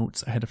your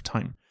notes ahead of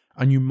time.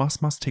 And you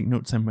must take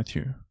notes in with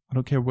you. I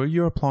don't care where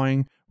you're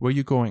applying, where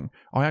you're going.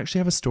 I actually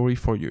have a story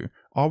for you.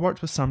 I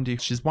worked with somebody,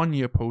 she's 1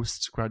 year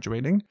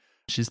post-graduating.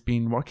 She's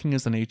been working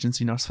as an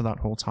agency nurse for that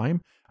whole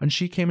time. And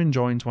she came and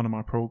joined one of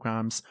my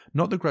programs,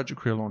 not the Graduate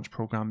Career Launch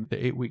program, the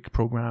 8-week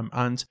program.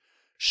 And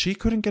she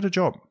couldn't get a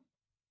job.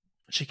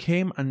 She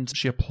came and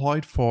she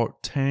applied for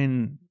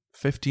 10,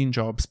 15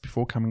 jobs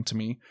before coming to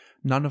me.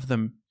 None of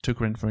them took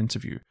her in for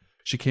interview.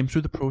 She came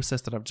through the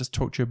process that I've just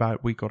talked to you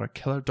about. We got her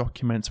killer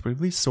documents. We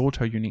really sold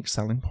her unique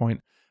selling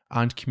point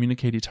and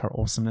communicated her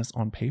awesomeness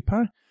on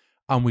paper.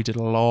 And we did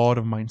a lot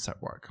of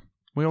mindset work.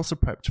 We also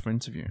prepped for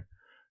interview.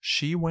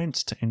 She went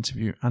to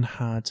interview and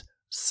had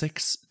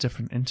 6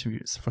 different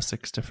interviews for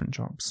 6 different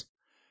jobs.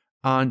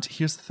 And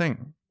here's the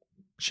thing.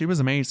 She was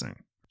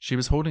amazing. She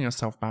was holding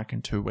herself back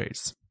in 2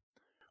 ways.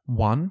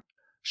 1,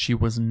 she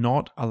was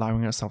not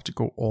allowing herself to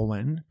go all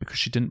in because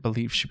she didn't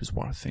believe she was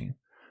worthy.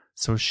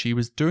 So she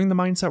was doing the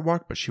mindset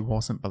work, but she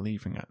wasn't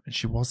believing it. And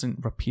she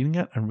wasn't repeating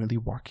it and really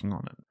working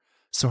on it.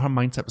 So her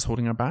mindset was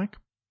holding her back.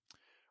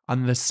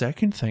 And the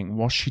second thing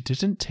was she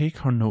didn't take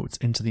her notes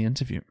into the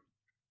interview.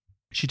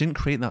 She didn't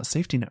create that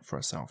safety net for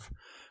herself.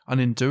 And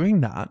in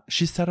doing that,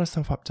 she set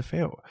herself up to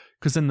fail.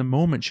 Because in the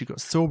moment, she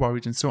got so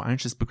worried and so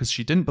anxious because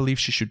she didn't believe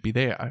she should be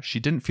there. She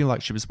didn't feel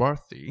like she was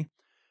worthy.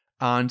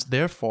 And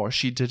therefore,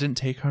 she didn't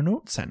take her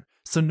notes in.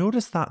 So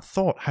notice that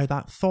thought, how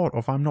that thought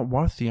of I'm not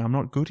worthy, I'm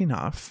not good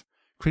enough,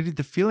 created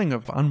the feeling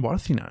of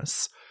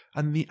unworthiness.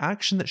 And the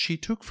action that she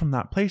took from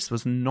that place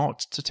was not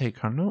to take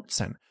her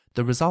notes in.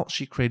 The result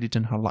she created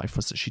in her life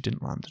was that she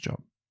didn't land the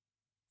job.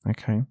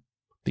 Okay?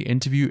 The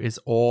interview is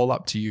all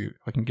up to you.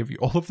 I can give you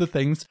all of the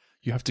things.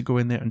 You have to go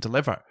in there and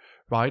deliver,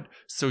 right?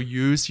 So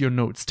use your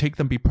notes. Take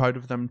them, be proud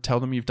of them. Tell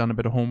them you've done a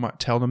bit of homework.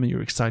 Tell them that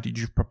you're excited,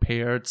 you've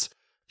prepared.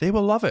 They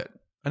will love it.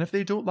 And if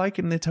they don't like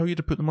it and they tell you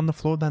to put them on the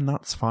floor, then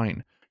that's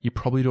fine. You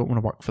probably don't want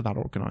to work for that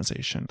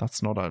organization.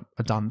 That's not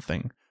a done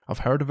thing. I've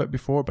heard of it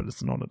before, but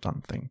it's not a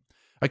done thing.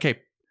 Okay,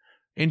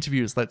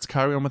 interviews. Let's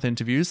carry on with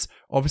interviews.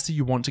 Obviously,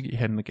 you want to get your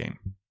head in the game.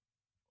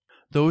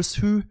 Those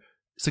who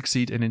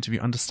succeed in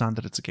interview understand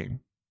that it's a game,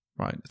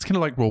 right? It's kind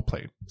of like role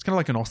play. It's kind of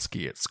like an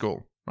OSCE at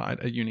school, right?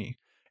 At uni.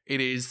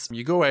 It is,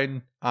 you go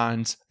in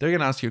and they're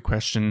going to ask you a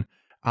question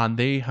and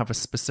they have a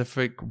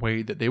specific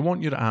way that they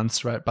want you to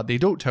answer it, but they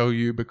don't tell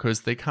you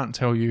because they can't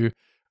tell you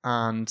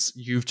and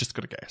you've just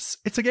got to guess.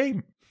 It's a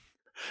game.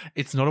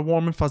 It's not a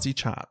warm and fuzzy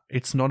chat.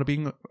 It's not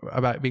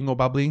about being all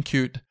bubbly and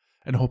cute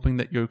and hoping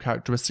that your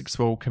characteristics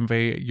will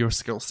convey your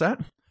skill set.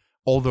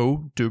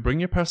 Although, do bring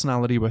your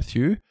personality with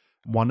you.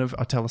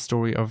 I tell a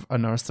story of a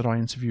nurse that I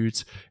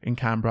interviewed in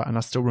Canberra, and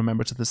I still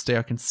remember to this day.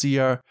 I can see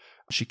her.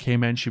 She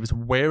came in, she was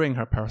wearing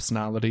her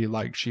personality,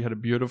 like she had a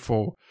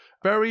beautiful,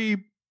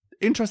 very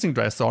interesting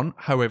dress on.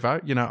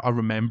 However, I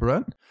remember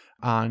it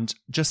and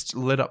just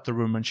lit up the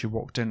room when she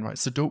walked in, right?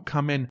 So don't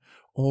come in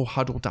all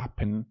huddled up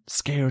and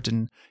scared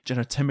and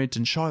timid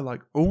and shy.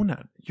 Like, own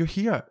it. You're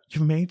here.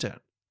 You've made it.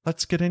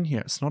 Let's get in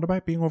here. It's not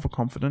about being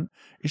overconfident.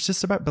 It's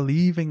just about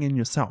believing in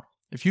yourself.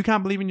 If you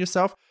can't believe in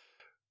yourself,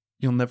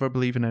 you'll never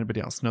believe in anybody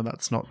else. No,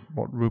 that's not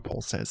what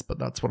RuPaul says, but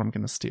that's what I'm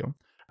going to steal.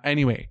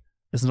 Anyway,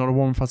 it's not a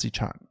warm, fuzzy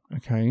chat,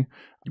 okay?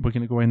 We're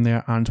going to go in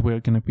there and we're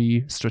going to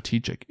be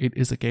strategic. It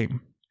is a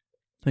game.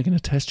 They're going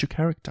to test your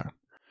character.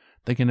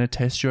 They're going to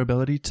test your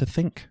ability to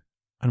think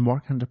and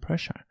work under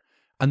pressure.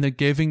 And they're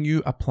giving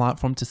you a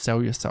platform to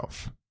sell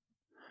yourself.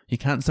 You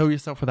can't sell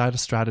yourself without a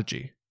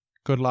strategy.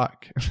 Good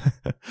luck.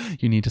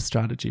 You need a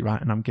strategy,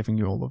 right? And I'm giving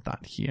you all of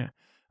that here.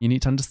 You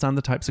need to understand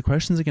the types of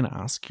questions they're going to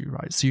ask you,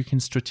 right? So you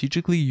can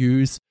strategically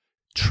use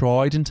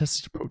tried and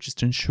tested approaches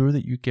to ensure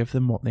that you give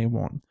them what they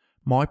want.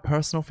 My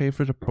personal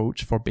favorite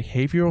approach for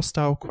behavioral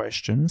style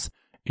questions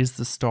is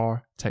the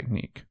STAR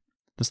technique.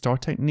 The STAR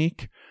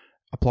technique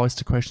applies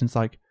to questions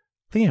like,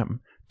 Liam,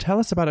 tell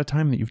us about a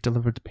time that you've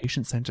delivered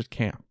patient-centered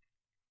care.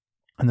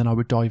 And then I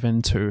would dive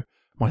into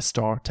my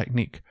STAR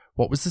technique.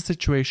 What was the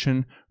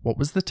situation? What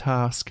was the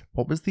task?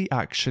 What was the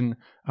action?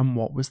 And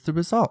what was the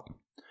result?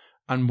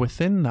 And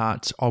within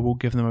that, I will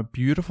give them a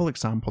beautiful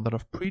example that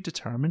I've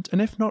predetermined.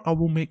 And if not, I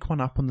will make one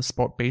up on the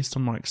spot based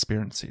on my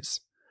experiences.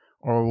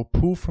 Or I will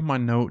pull from my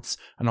notes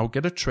and I'll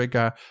get a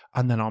trigger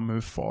and then I'll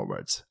move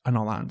forward and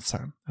I'll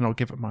answer and I'll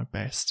give it my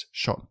best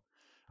shot.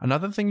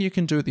 Another thing you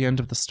can do at the end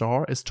of the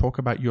STAR is talk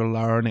about your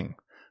learning.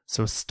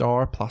 So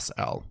STAR plus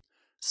L.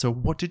 So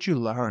what did you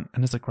learn?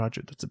 And as a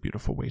graduate, that's a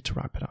beautiful way to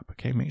wrap it up.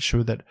 Okay, make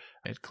sure that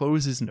it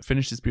closes and it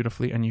finishes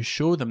beautifully and you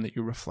show them that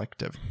you're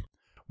reflective.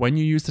 When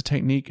you use the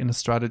technique and a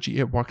strategy,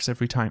 it works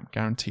every time,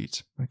 guaranteed.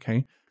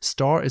 Okay,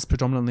 STAR is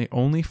predominantly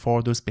only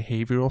for those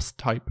behavioral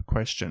type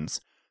questions.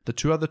 The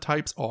two other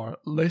types are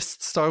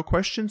list style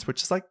questions,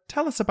 which is like,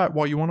 tell us about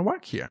why you want to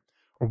work here,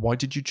 or why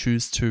did you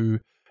choose to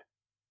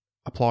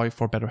apply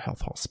for Better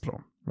Health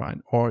Hospital, right?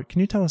 Or can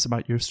you tell us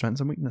about your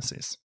strengths and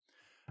weaknesses?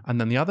 And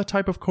then the other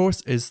type, of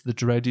course, is the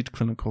dreaded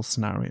clinical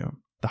scenario,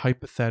 the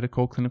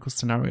hypothetical clinical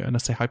scenario. And I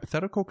say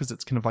hypothetical because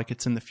it's kind of like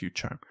it's in the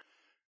future.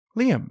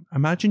 Liam,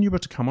 imagine you were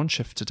to come on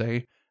shift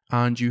today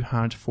and you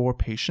had 4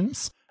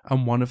 patients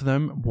and one of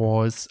them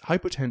was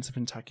hypotensive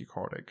and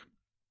tachycardic.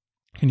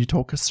 Can you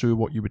talk us through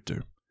what you would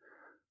do?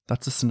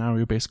 That's a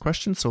scenario-based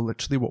question. So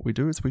literally what we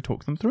do is we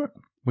talk them through it.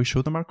 We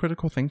show them our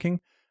critical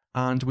thinking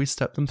and we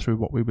step them through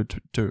what we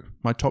would do.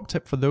 My top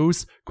tip for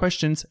those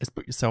questions is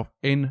put yourself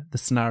in the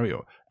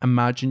scenario.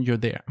 Imagine you're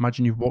there.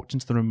 Imagine you've walked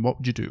into the room. What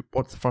would you do?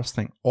 What's the first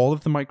thing? All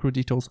of the micro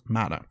details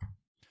matter.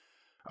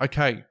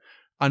 Okay.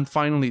 And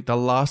finally, the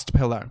last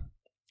pillar,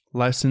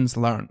 lessons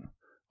learned.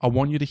 I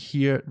want you to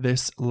hear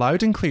this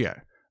loud and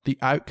clear. The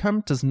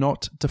outcome does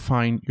not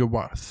define your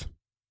worth.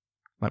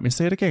 Let me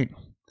say it again.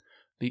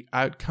 The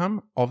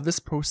outcome of this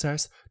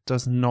process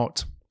does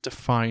not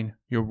define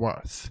your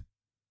worth.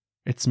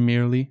 It's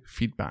merely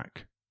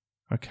feedback.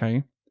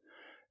 Okay?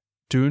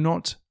 Do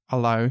not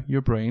allow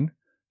your brain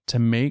to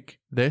make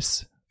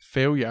this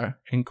failure,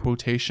 in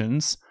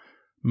quotations,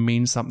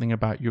 mean something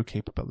about your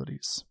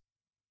capabilities.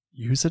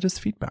 Use it as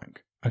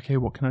feedback. Okay,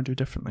 what can I do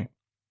differently?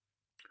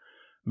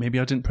 Maybe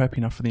I didn't prep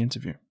enough for the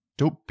interview.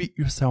 Don't beat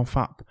yourself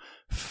up.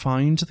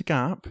 Find the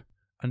gap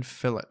and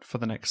fill it for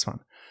the next one.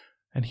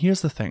 And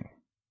here's the thing.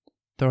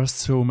 There are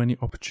so many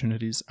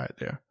opportunities out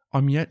there.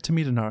 I'm yet to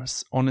meet a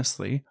nurse.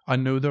 Honestly, I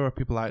know there are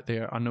people out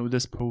there. I know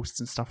there's posts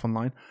and stuff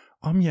online.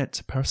 I'm yet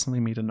to personally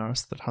meet a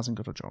nurse that hasn't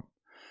got a job.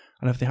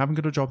 And if they haven't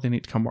got a job, they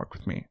need to come work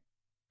with me.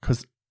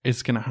 Because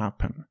it's going to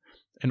happen.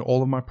 In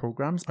all of my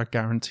programs, I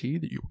guarantee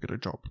that you will get a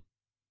job.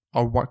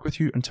 I'll work with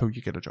you until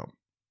you get a job.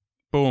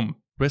 Boom.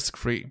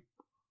 Risk-free.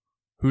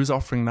 Who's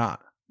offering that?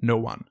 No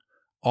one.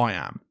 I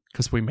am,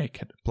 because we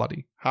make it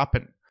bloody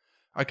happen.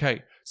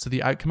 Okay, so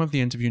the outcome of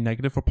the interview,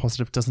 negative or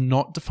positive, does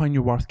not define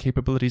your worth,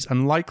 capabilities,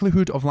 and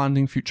likelihood of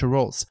landing future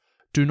roles.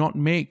 Do not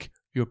make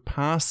your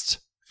past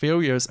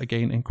failures,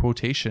 again in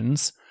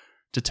quotations,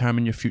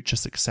 determine your future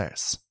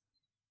success.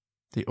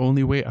 The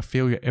only way a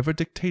failure ever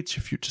dictates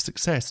your future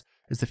success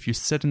is if you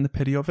sit in the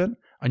pity of it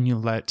and you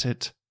let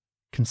it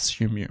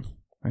consume you.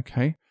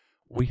 Okay?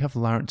 We have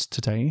learned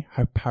today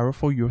how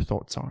powerful your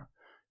thoughts are.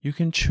 You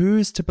can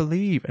choose to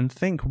believe and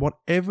think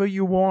whatever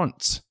you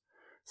want.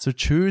 So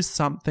choose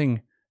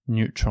something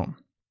neutral.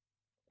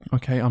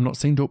 Okay, I'm not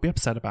saying don't be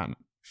upset about it.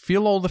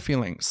 Feel all the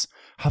feelings.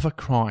 Have a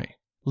cry.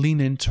 Lean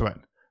into it.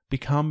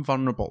 Become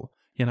vulnerable,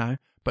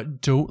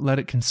 but don't let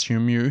it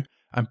consume you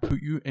and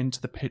put you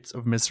into the pits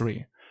of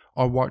misery.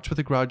 I worked with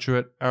a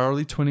graduate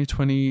early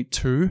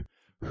 2022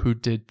 who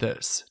did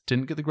this.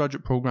 Didn't get the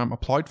graduate program,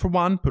 applied for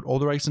one, put all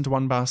the eggs into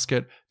one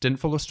basket, didn't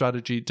follow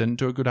strategy, didn't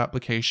do a good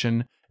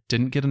application,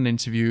 didn't get an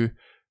interview,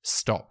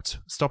 stopped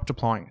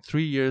applying.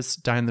 3 years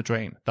down the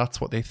drain. That's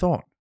what they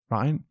thought,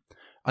 right?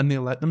 And they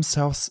let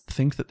themselves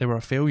think that they were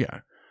a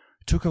failure.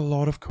 It took a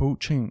lot of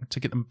coaching to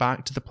get them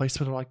back to the place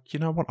where they're like, you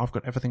know what, I've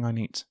got everything I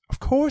need. Of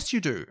course you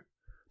do.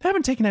 They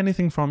haven't taken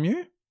anything from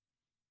you.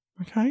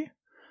 Okay?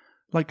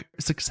 Like,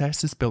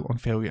 success is built on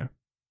failure.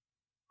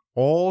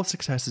 All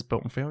success is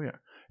built on failure.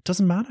 It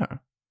doesn't matter.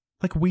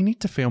 Like, we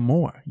need to fail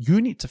more. You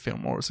need to fail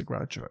more as a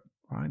graduate,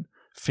 right?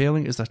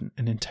 Failing is an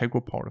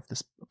integral part of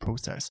this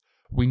process.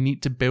 We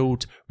need to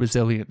build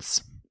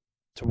resilience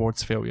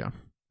towards failure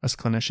as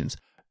clinicians.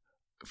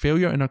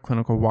 Failure in our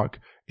clinical work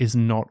is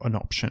not an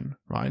option,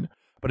 right?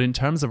 But in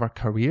terms of our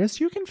careers,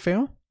 you can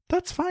fail.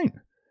 That's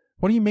fine.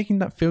 What are you making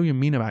that failure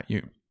mean about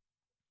you?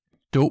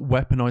 Don't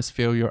weaponize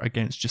failure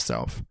against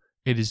yourself.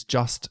 It is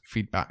just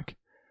feedback.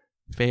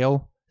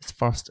 Fail is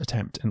first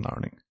attempt in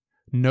learning.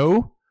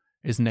 No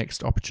is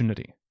next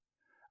opportunity.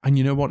 And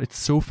you know what? It's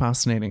so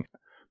fascinating.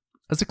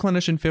 As a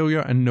clinician, failure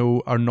and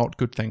no are not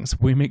good things.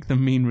 We make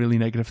them mean really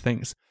negative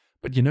things.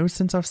 But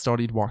since I've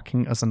started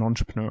working as an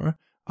entrepreneur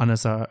and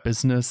as a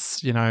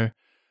business,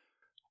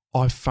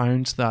 I've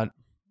found that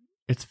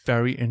it's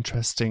very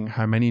interesting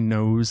how many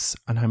no's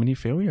and how many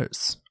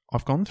failures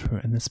I've gone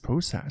through in this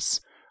process.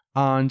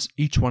 And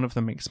each one of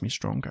them makes me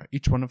stronger.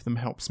 Each one of them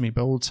helps me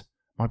build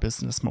my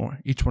business more.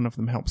 Each one of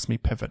them helps me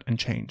pivot and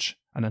change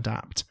and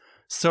adapt.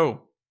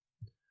 So,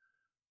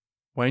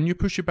 when you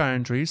push your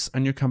boundaries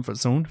and your comfort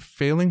zone,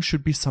 failing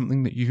should be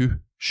something that you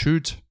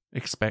should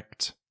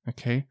expect,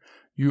 okay?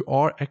 You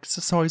are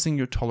exercising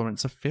your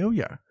tolerance of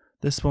failure.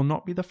 This will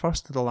not be the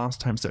first or the last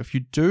time. So if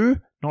you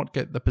do not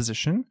get the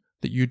position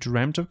that you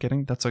dreamt of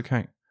getting, that's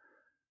okay.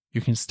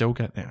 You can still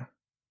get there.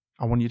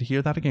 I want you to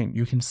hear that again.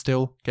 You can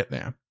still get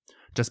there.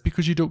 Just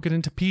because you don't get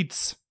into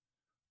peds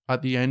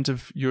at the end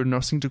of your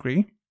nursing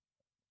degree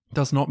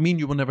does not mean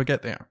you will never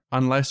get there,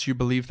 unless you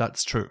believe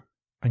that's true.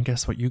 And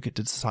guess what? You get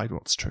to decide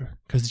what's true,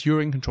 because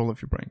you're in control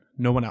of your brain,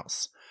 no one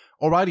else.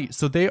 Alrighty,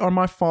 so they are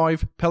my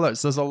 5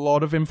 pillars. There's a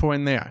lot of info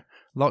in there,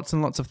 lots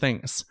and lots of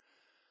things.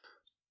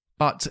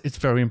 But it's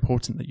very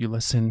important that you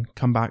listen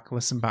back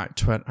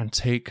to it, and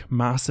take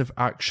massive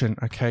action,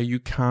 okay? You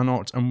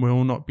cannot and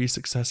will not be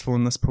successful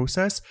in this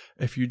process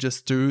if you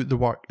just do the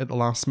work at the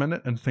last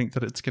minute and think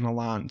that it's going to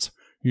land.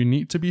 You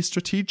need to be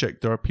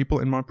strategic. There are people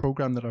in my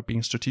program that are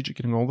being strategic,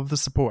 getting all of the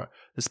support.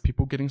 There's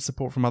people getting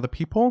support from other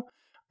people,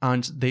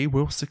 and they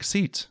will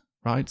succeed,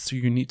 right? So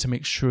you need to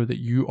make sure that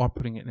you are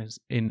putting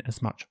in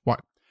as much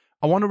work.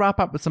 I want to wrap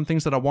up with some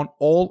things that I want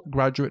all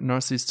graduate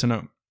nurses to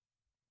know.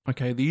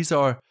 Okay, these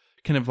are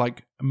kind of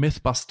like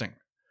myth busting,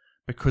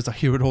 because I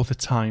hear it all the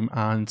time,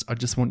 and I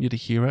just want you to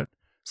hear it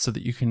so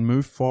that you can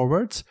move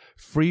forward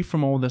free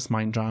from all this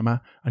mind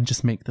drama and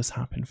just make this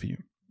happen for you.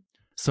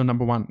 So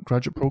number 1,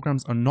 graduate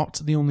programs are not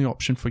the only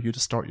option for you to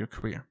start your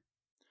career.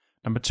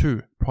 Number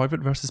 2,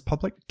 private versus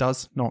public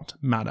does not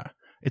matter.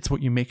 It's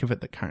what you make of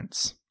it that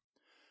counts.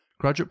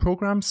 Graduate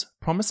programs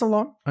promise a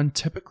lot and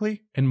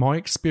typically, in my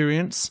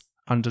experience,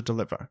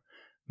 underdeliver.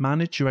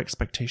 Manage your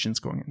expectations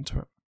going into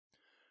it.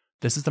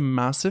 This is a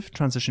massive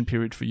transition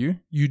period for you.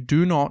 You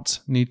do not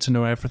need to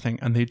know everything,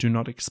 and they do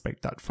not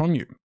expect that from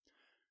you.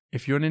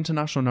 If you're an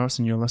international nurse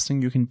and you're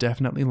listening, you can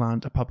definitely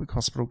land a public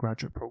hospital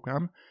graduate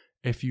program.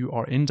 If you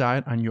are in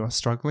doubt and you are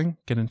struggling,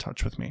 get in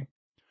touch with me.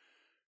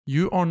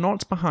 You are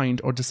not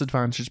behind or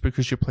disadvantaged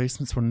because your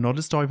placements were not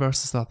as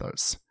diverse as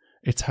others.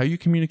 It's how you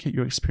communicate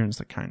your experience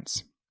that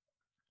counts.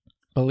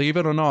 Believe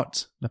it or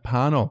not, the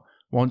panel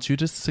wants you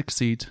to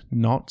succeed,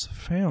 not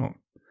fail.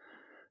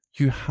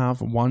 You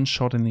have one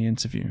shot in the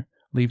interview.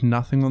 Leave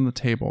nothing on the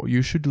table.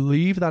 You should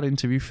leave that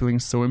interview feeling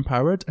so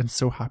empowered and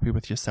so happy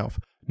with yourself,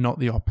 not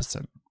the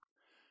opposite.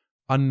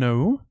 A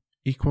no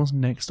equals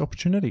next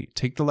opportunity.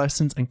 Take the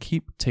lessons and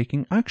keep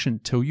taking action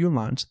till you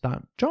land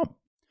that job.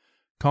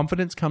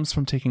 Confidence comes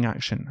from taking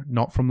action,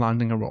 not from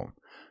landing a role.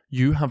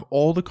 You have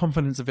all the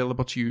confidence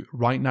available to you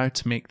right now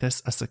to make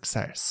this a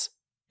success.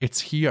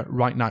 It's here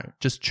right now.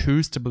 Just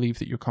choose to believe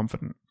that you're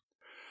confident.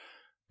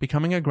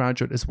 Becoming a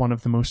graduate is one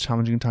of the most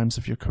challenging times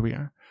of your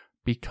career.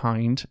 Be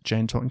kind,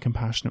 gentle, and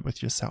compassionate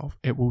with yourself.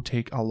 It will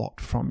take a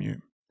lot from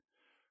you.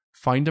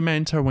 Find a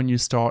mentor when you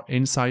start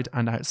inside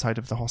and outside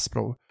of the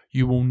hospital.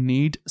 You will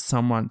need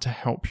someone to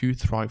help you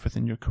thrive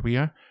within your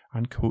career,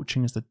 and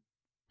coaching is a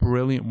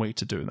brilliant way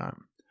to do that.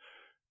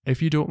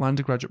 If you don't land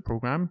a graduate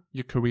program,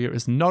 your career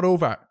is not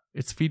over.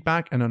 It's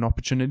feedback and an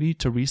opportunity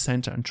to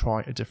recenter and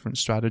try a different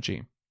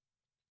strategy.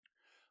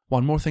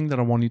 One more thing that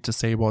I wanted to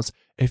say was,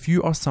 if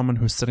you are someone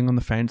who's sitting on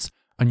the fence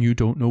and you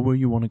don't know where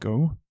you want to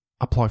go,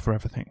 apply for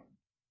everything.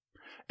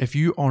 If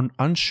you are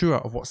unsure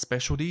of what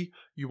specialty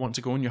you want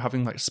to go and you're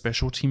having like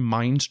specialty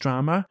mind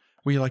drama,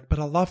 where you're like, but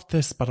I love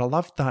this, but I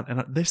love that,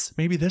 and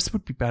maybe this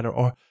would be better,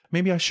 or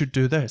maybe I should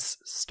do this.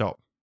 Stop.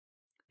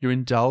 You're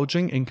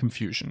indulging in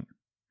confusion,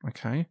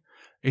 okay?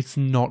 It's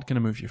not going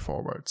to move you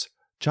forward.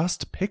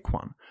 Just pick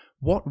one.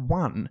 What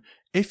one?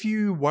 If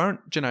you weren't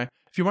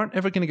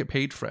ever going to get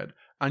paid for it,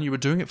 and you were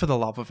doing it for the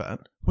love of it,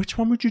 which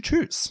one would you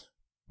choose?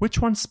 Which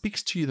one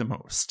speaks to you the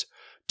most?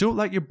 Don't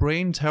let your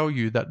brain tell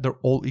you that they're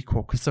all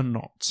equal, because they're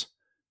not.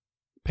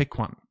 Pick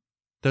one.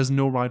 There's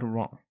no right or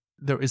wrong.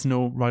 There is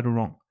no right or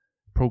wrong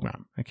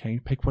program, okay?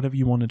 Pick whatever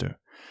you want to do.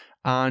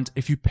 And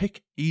if you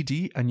pick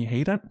ED and you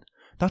hate it,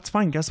 that's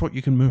fine. Guess what?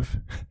 You can move.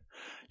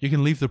 You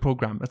can leave the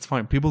program. That's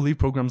fine. People leave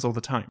programs all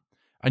the time.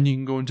 And you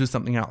can go and do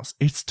something else.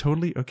 It's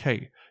totally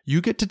okay. You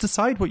get to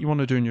decide what you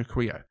want to do in your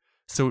career.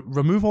 So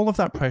remove all of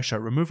that pressure,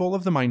 remove all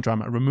of the mind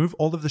drama, remove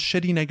all of the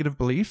shitty negative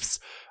beliefs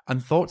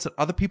and thoughts that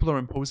other people are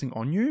imposing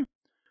on you.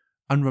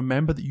 And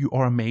remember that you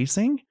are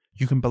amazing.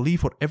 You can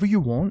believe whatever you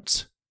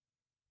want.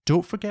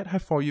 Don't forget how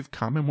far you've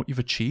come and what you've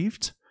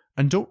achieved.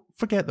 And don't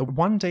forget that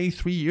one day,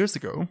 3 years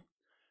ago,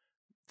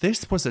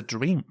 this was a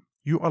dream.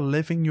 You are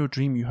living your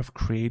dream. You have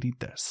created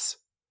this.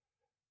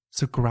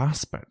 So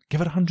grasp it.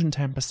 Give it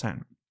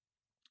 110%.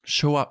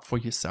 Show up for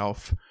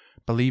yourself.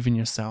 Believe in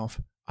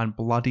yourself. And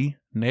bloody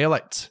nail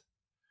it.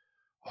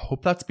 I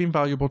hope that's been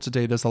valuable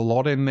today. There's a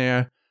lot in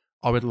there.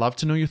 I would love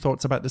to know your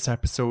thoughts about this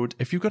episode.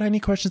 If you've got any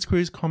questions,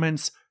 queries,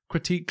 comments,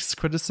 critiques,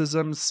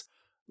 criticisms,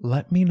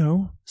 let me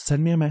know.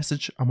 Send me a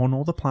message. I'm on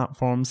all the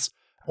platforms.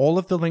 All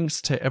of the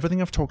links to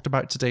everything I've talked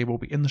about today will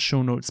be in the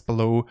show notes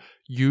below.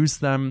 Use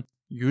them.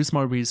 Use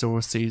my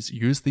resources.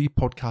 Use the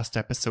podcast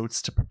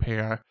episodes to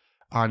prepare.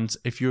 And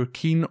if you're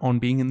keen on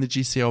being in the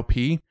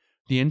GCLP,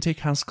 the intake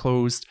has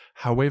closed.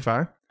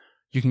 However,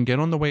 you can get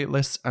on the wait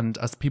list, and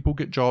as people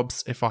get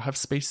jobs, if I have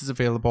spaces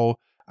available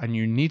and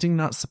you're needing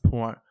that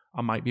support,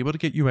 I might be able to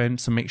get you in.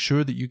 So make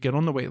sure that you get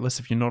on the wait list.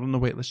 If you're not on the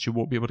wait list, you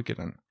won't be able to get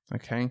in.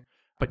 Okay?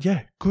 But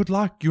yeah, good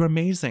luck. You're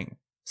amazing.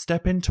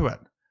 Step into it.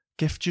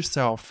 Gift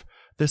yourself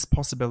this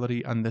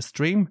possibility and this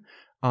dream.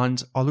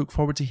 And I look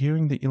forward to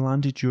hearing that you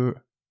landed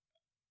your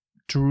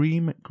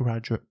dream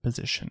graduate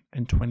position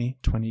in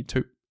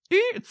 2022.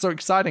 It's so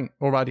exciting.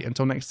 Alrighty,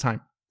 until next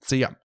time. See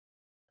ya.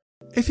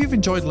 If you've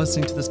enjoyed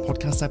listening to this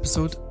podcast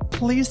episode,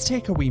 please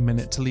take a wee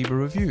minute to leave a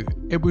review.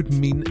 It would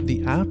mean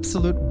the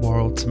absolute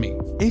world to me.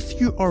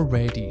 If you are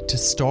ready to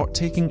start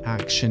taking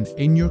action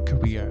in your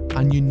career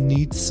and you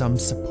need some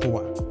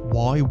support,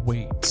 why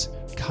wait?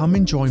 Come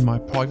and join my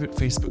private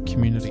Facebook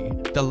community.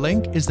 The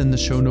link is in the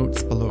show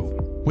notes below.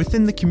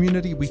 Within the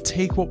community, we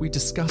take what we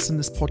discuss in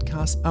this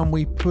podcast and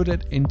we put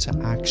it into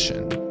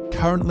action.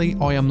 Currently,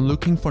 I am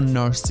looking for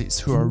nurses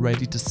who are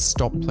ready to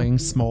stop playing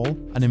small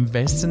and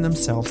invest in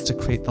themselves to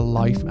create the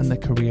life and the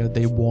career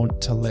they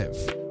want to live.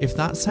 If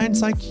that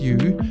sounds like you,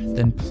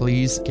 then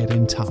please get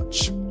in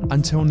touch.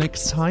 Until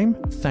next time,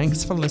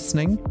 thanks for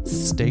listening,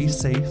 stay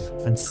safe,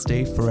 and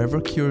stay forever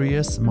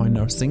curious, my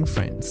nursing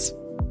friends.